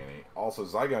carrying any. Also,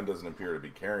 Zygon doesn't appear to be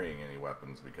carrying any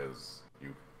weapons because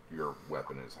your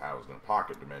weapon is housed in a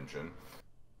pocket dimension.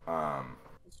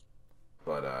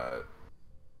 But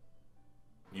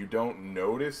you don't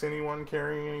notice anyone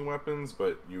carrying any weapons,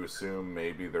 but you assume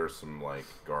maybe there's some like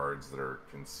guards that are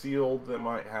concealed that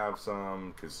might have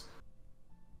some, because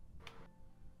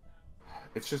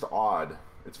it's just odd.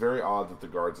 It's very odd that the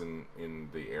guards in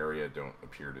the area don't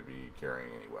appear to be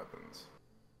carrying any weapons.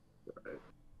 Right.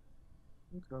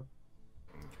 Okay.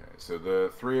 Okay, so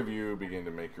the three of you begin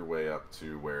to make your way up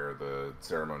to where the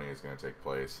ceremony is going to take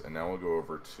place, and now we'll go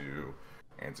over to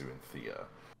Anzu and Thea.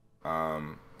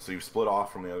 So you've split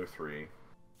off from the other three.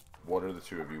 What are the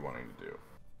two of you wanting to do?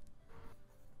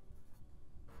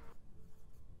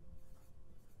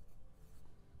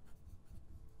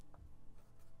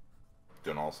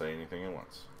 Don't all say anything at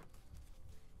once.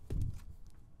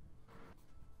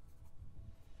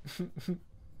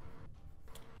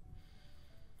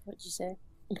 What'd you say?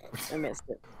 I missed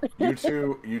it.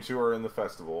 You two are in the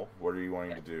festival. What are you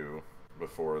wanting to do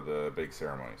before the big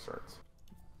ceremony starts?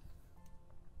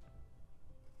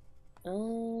 I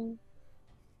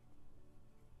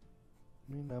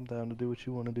mean, I'm down to do what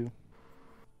you want to do.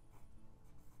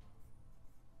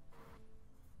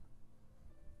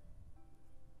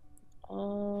 I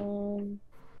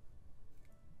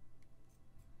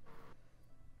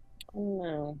don't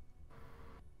know.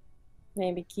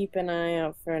 Maybe keep an eye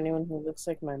out for anyone who looks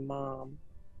like my mom.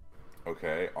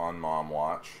 Okay, on mom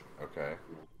watch. Okay.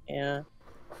 Yeah.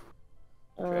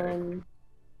 Okay.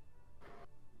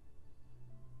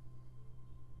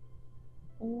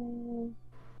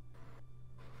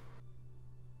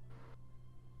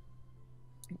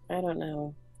 I don't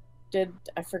know.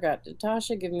 I forgot? Did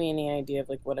Tasha give me any idea of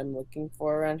like what I'm looking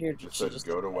for around here? Just said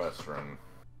go to Westruun.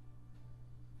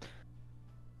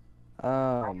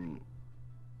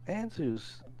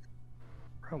 Anzu's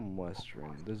from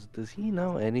Westruun. Does he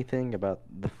know anything about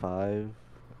the 5?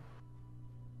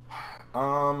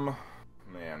 Man,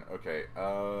 okay.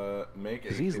 Make a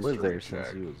Because he's lived history there check.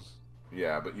 since he was.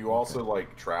 Yeah, but you also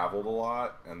like traveled a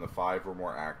lot, and the 5 were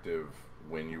more active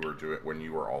when you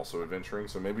were also adventuring.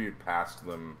 So maybe you passed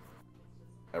them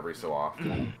every so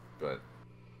often, but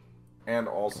and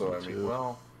also 22. I mean,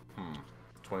 well,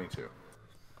 22.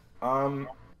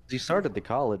 He started the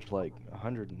college like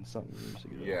 100 and something years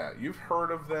ago. Yeah, you've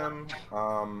heard of them.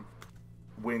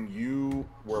 When you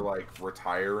were like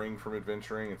retiring from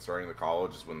adventuring and starting the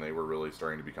college is when they were really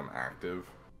starting to become active.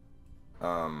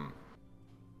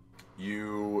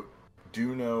 You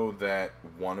do know that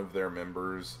one of their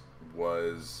members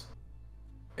was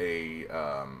a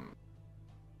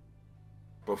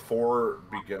before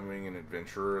becoming an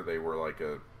adventurer, they were like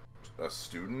a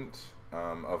student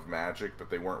of magic, but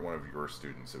they weren't one of your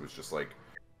students. It was just like,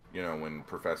 you know, when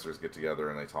professors get together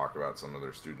and they talk about some of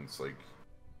their students, like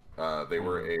they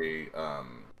were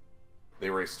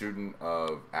a student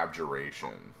of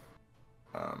abjuration,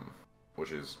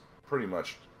 which is pretty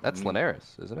much That's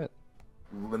Linares, isn't it?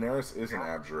 Linares is an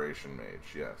abjuration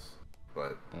mage, yes,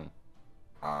 but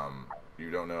you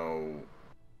don't know,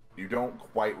 you don't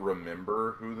quite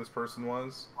remember who this person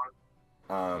was.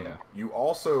 Yeah. You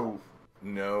also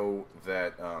know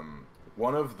that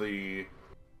one of the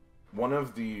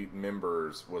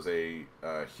members was a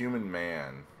human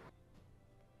man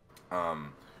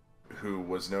who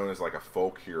was known as like a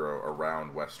folk hero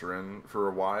around Westruun for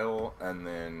a while, and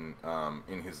then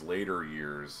in his later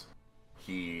years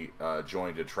he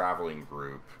joined a traveling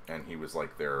group, and he was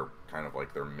like their kind of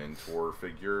like their mentor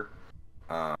figure.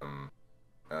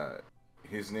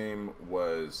 His name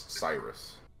was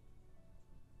Cyrus.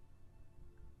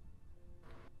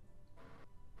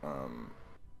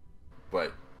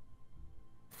 But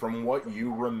from what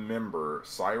you remember,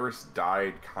 Cyrus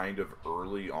died kind of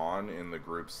early on in the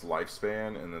group's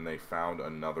lifespan, and then they found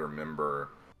another member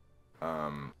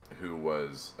who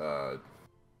was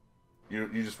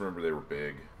you just remember they were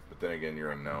big, but then again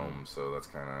you're a gnome, so that's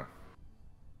kind of.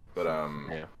 But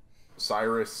Yeah.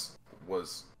 Cyrus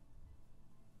was.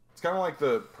 It's kind of like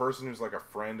the person who's like a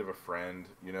friend of a friend.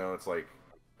 You know, it's like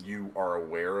you are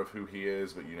aware of who he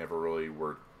is, but you never really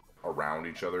were around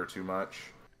each other too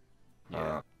much.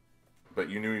 Yeah. But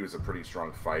you knew he was a pretty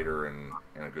strong fighter and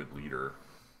a good leader.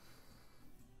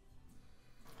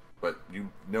 But you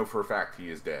know for a fact he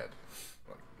is dead.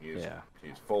 Like, he's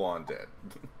full on dead.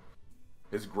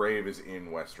 His grave is in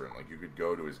Westruun. Like, you could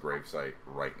go to his gravesite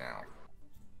right now.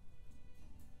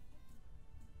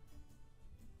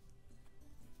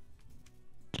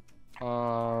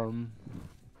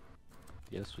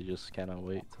 Guess we just kind of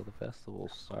wait till the festival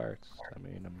starts. I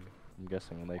mean, I'm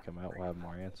guessing when they come out, we'll have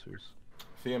more answers.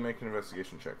 Thea, make an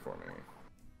investigation check for me.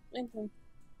 Okay.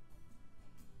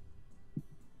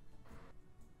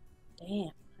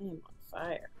 Damn, I am on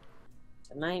fire.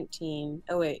 So 19.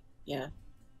 Oh, wait. Yeah.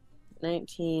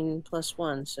 19 plus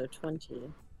 1, so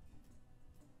 20.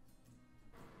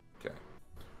 Okay.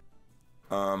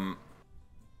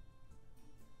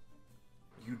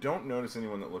 You don't notice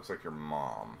anyone that looks like your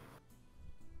mom.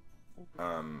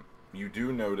 You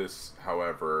do notice,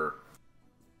 however,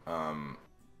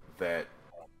 that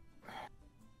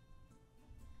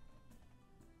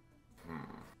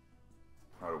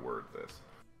how to word this.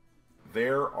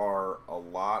 There are a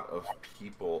lot of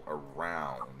people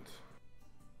around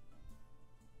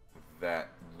that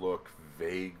look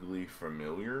vaguely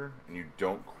familiar, and you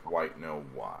don't quite know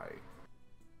why.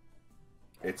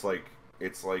 It's like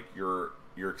you're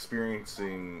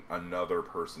experiencing another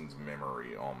person's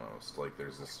memory almost. Like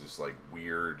there's this just like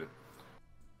weird,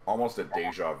 almost a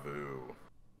deja vu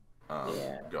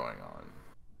going on.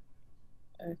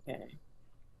 Okay.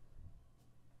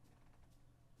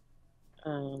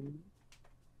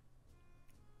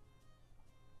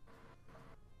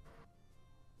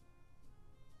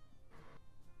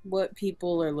 what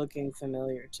people are looking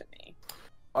familiar to me?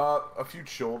 A few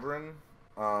children.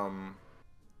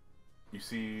 You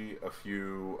see a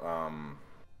few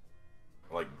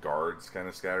like guards kind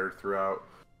of scattered throughout,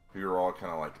 who are all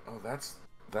kind of like, oh, that's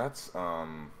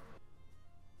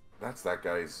that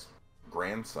guy's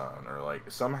grandson, or like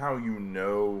somehow you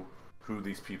know who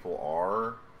these people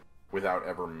are without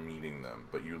ever meeting them,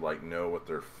 but you like know what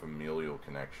their familial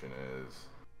connection is.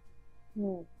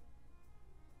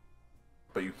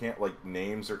 But you can't, like,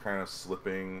 names are kind of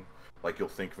slipping. Like, you'll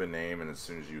think of a name, and as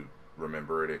soon as you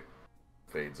remember it, it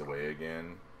fades away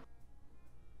again.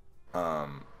 I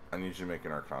need you to make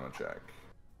an Arcana check.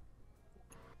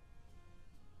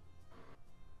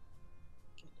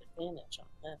 Get advantage on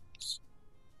this.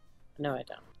 No, I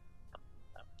don't.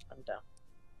 No, I'm dumb.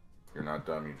 You're not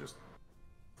dumb, you just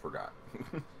forgot.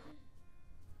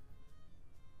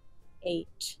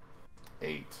 8.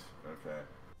 8. Okay.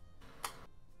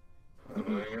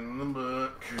 In the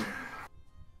book.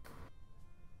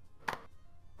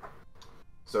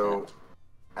 So,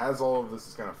 as all of this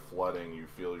is kind of flooding, you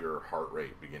feel your heart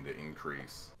rate begin to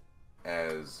increase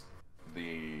as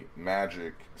the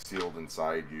magic sealed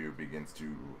inside you begins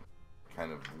to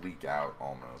kind of leak out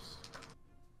almost.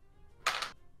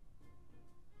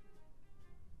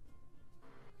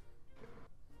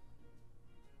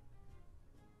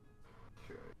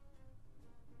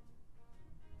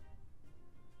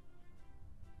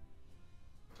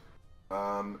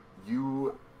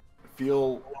 You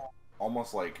feel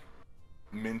almost like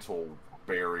mental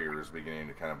barriers beginning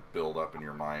to kind of build up in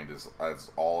your mind as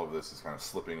all of this is kind of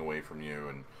slipping away from you,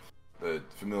 and the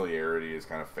familiarity is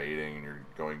kind of fading, and you're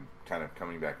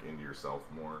coming back into yourself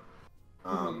more.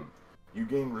 You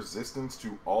gain resistance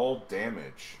to all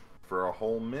damage for a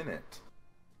whole minute.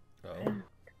 Oh.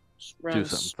 Do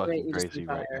something fucking crazy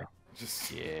right now.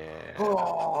 Just yeah.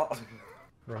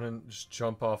 Run and just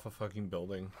jump off a fucking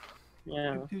building.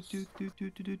 Yeah.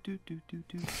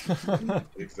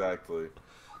 Exactly.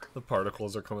 The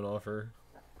particles are coming off her.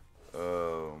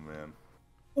 Oh man.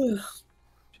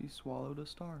 She swallowed a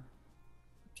star.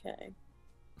 Okay.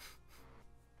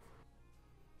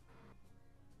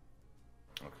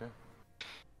 Okay.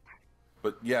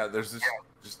 But yeah, there's this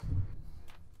just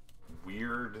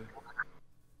weird.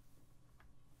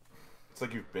 It's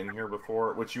like you've been here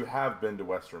before, which you have been to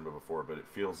Westruun before, but it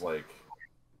feels like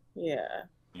Yeah.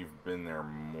 you've been there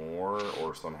more,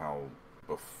 or somehow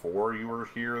before you were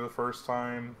here the first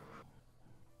time.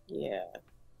 Yeah.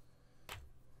 I'm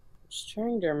just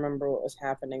trying to remember what was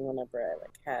happening whenever I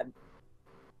like had,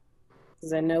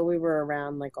 because I know we were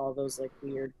around like all those like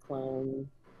weird clone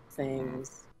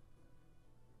things.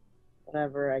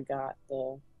 Whenever I got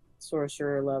the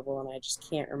sorcerer level, and I just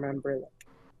can't remember like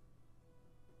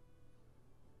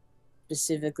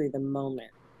specifically the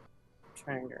moment. I'm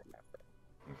trying to remember.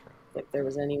 Okay. If there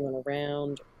was anyone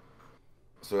around.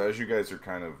 So as you guys are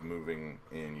kind of moving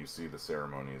in, you see the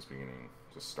ceremony is beginning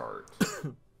to start. That's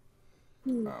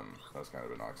kind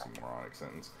of an oxymoronic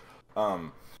sentence.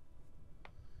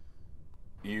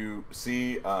 You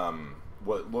see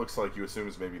what looks like you assume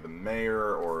is maybe the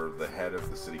mayor or the head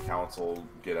of the city council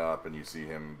get up, and you see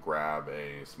him grab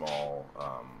a small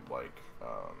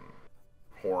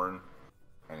horn,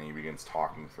 and he begins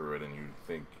talking through it, and you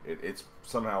think it's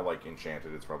somehow like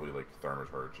enchanted. It's probably like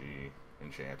thaumaturgy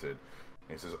enchanted. And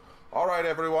he says, "All right,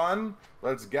 everyone,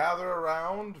 let's gather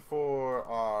around for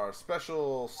our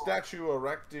special statue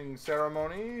erecting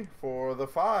ceremony for the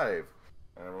 5."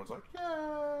 And everyone's like,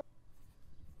 "Yeah."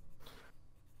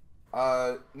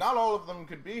 Not all of them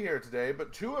could be here today,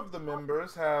 but 2 of the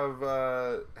members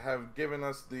have given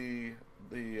us the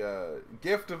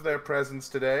gift of their presence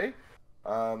today.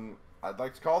 I'd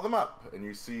like to call them up. And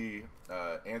you see,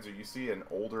 Andrew, you see an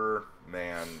older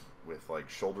man with like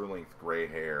shoulder-length gray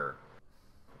hair.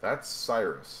 That's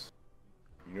Cyrus.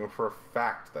 You know for a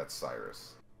fact that's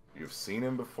Cyrus. You've seen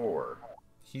him before.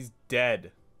 He's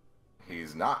dead.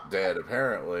 He's not dead,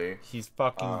 apparently. He's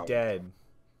fucking dead.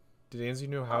 Did Anzi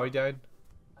know how he died?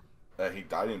 He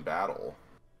died in battle.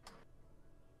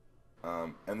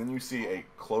 And then you see a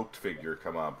cloaked figure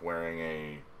come up wearing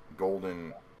a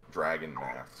golden dragon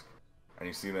mask. And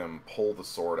you see them pull the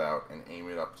sword out and aim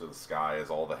it up to the sky as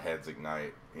all the heads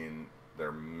ignite in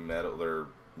their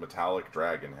metallic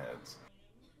dragon heads.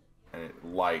 And it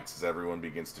lights as everyone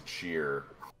begins to cheer.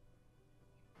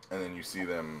 And then you see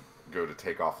them go to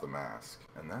take off the mask.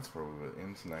 And that's where we will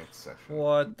end tonight's session.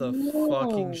 What the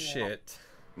fucking shit?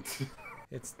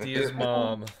 It's Thia's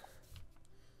mom.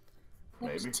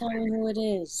 Maybe. Just tell me who it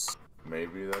is.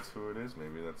 Maybe that's who it is.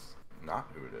 Maybe that's not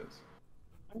who it is.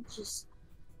 It's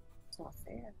not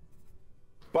fair.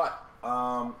 But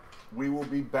we will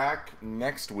be back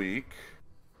next week,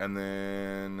 and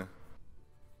then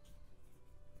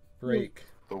break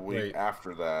the week Wait.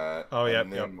 after that. Oh, yeah,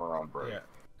 and then we're on break. Yeah.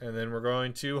 And then we're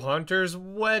going to Hunter's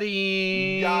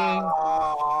wedding. Yeah,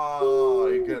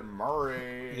 you get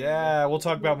Murray. Yeah, we'll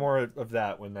talk about more of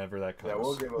that whenever that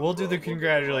comes. Yeah, we'll do the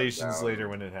congratulations later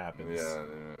when it happens. Yeah,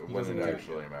 when it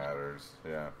actually matters.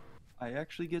 Yeah. I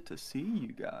actually get to see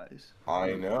you guys.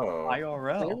 I know.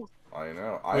 IRL. I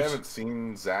know. I haven't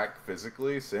seen Zach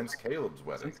physically since Caleb's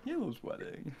wedding.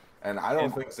 And I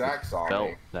don't think Zach saw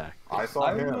me. I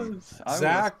saw him.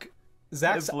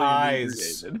 Zach's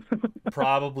eyes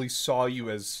probably saw you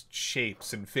as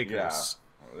shapes and figures.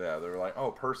 Yeah, they were like,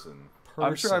 oh, person.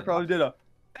 I'm sure I probably did a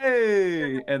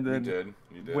hey, and then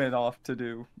you did. went off to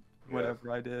do whatever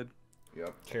I did.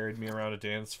 Yep. Carried me around a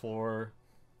dance floor.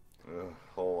 A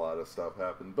whole lot of stuff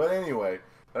happened. But anyway,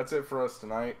 that's it for us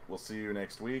tonight. We'll see you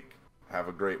next week. Have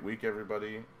a great week,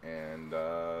 everybody. And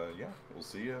yeah, we'll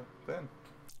see you then.